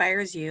it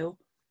inspires you,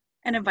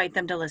 and invite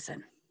them to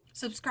listen.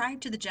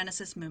 Subscribe to the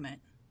Genesis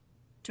movement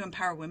to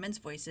empower women's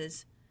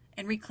voices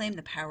and reclaim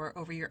the power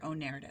over your own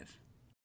narrative.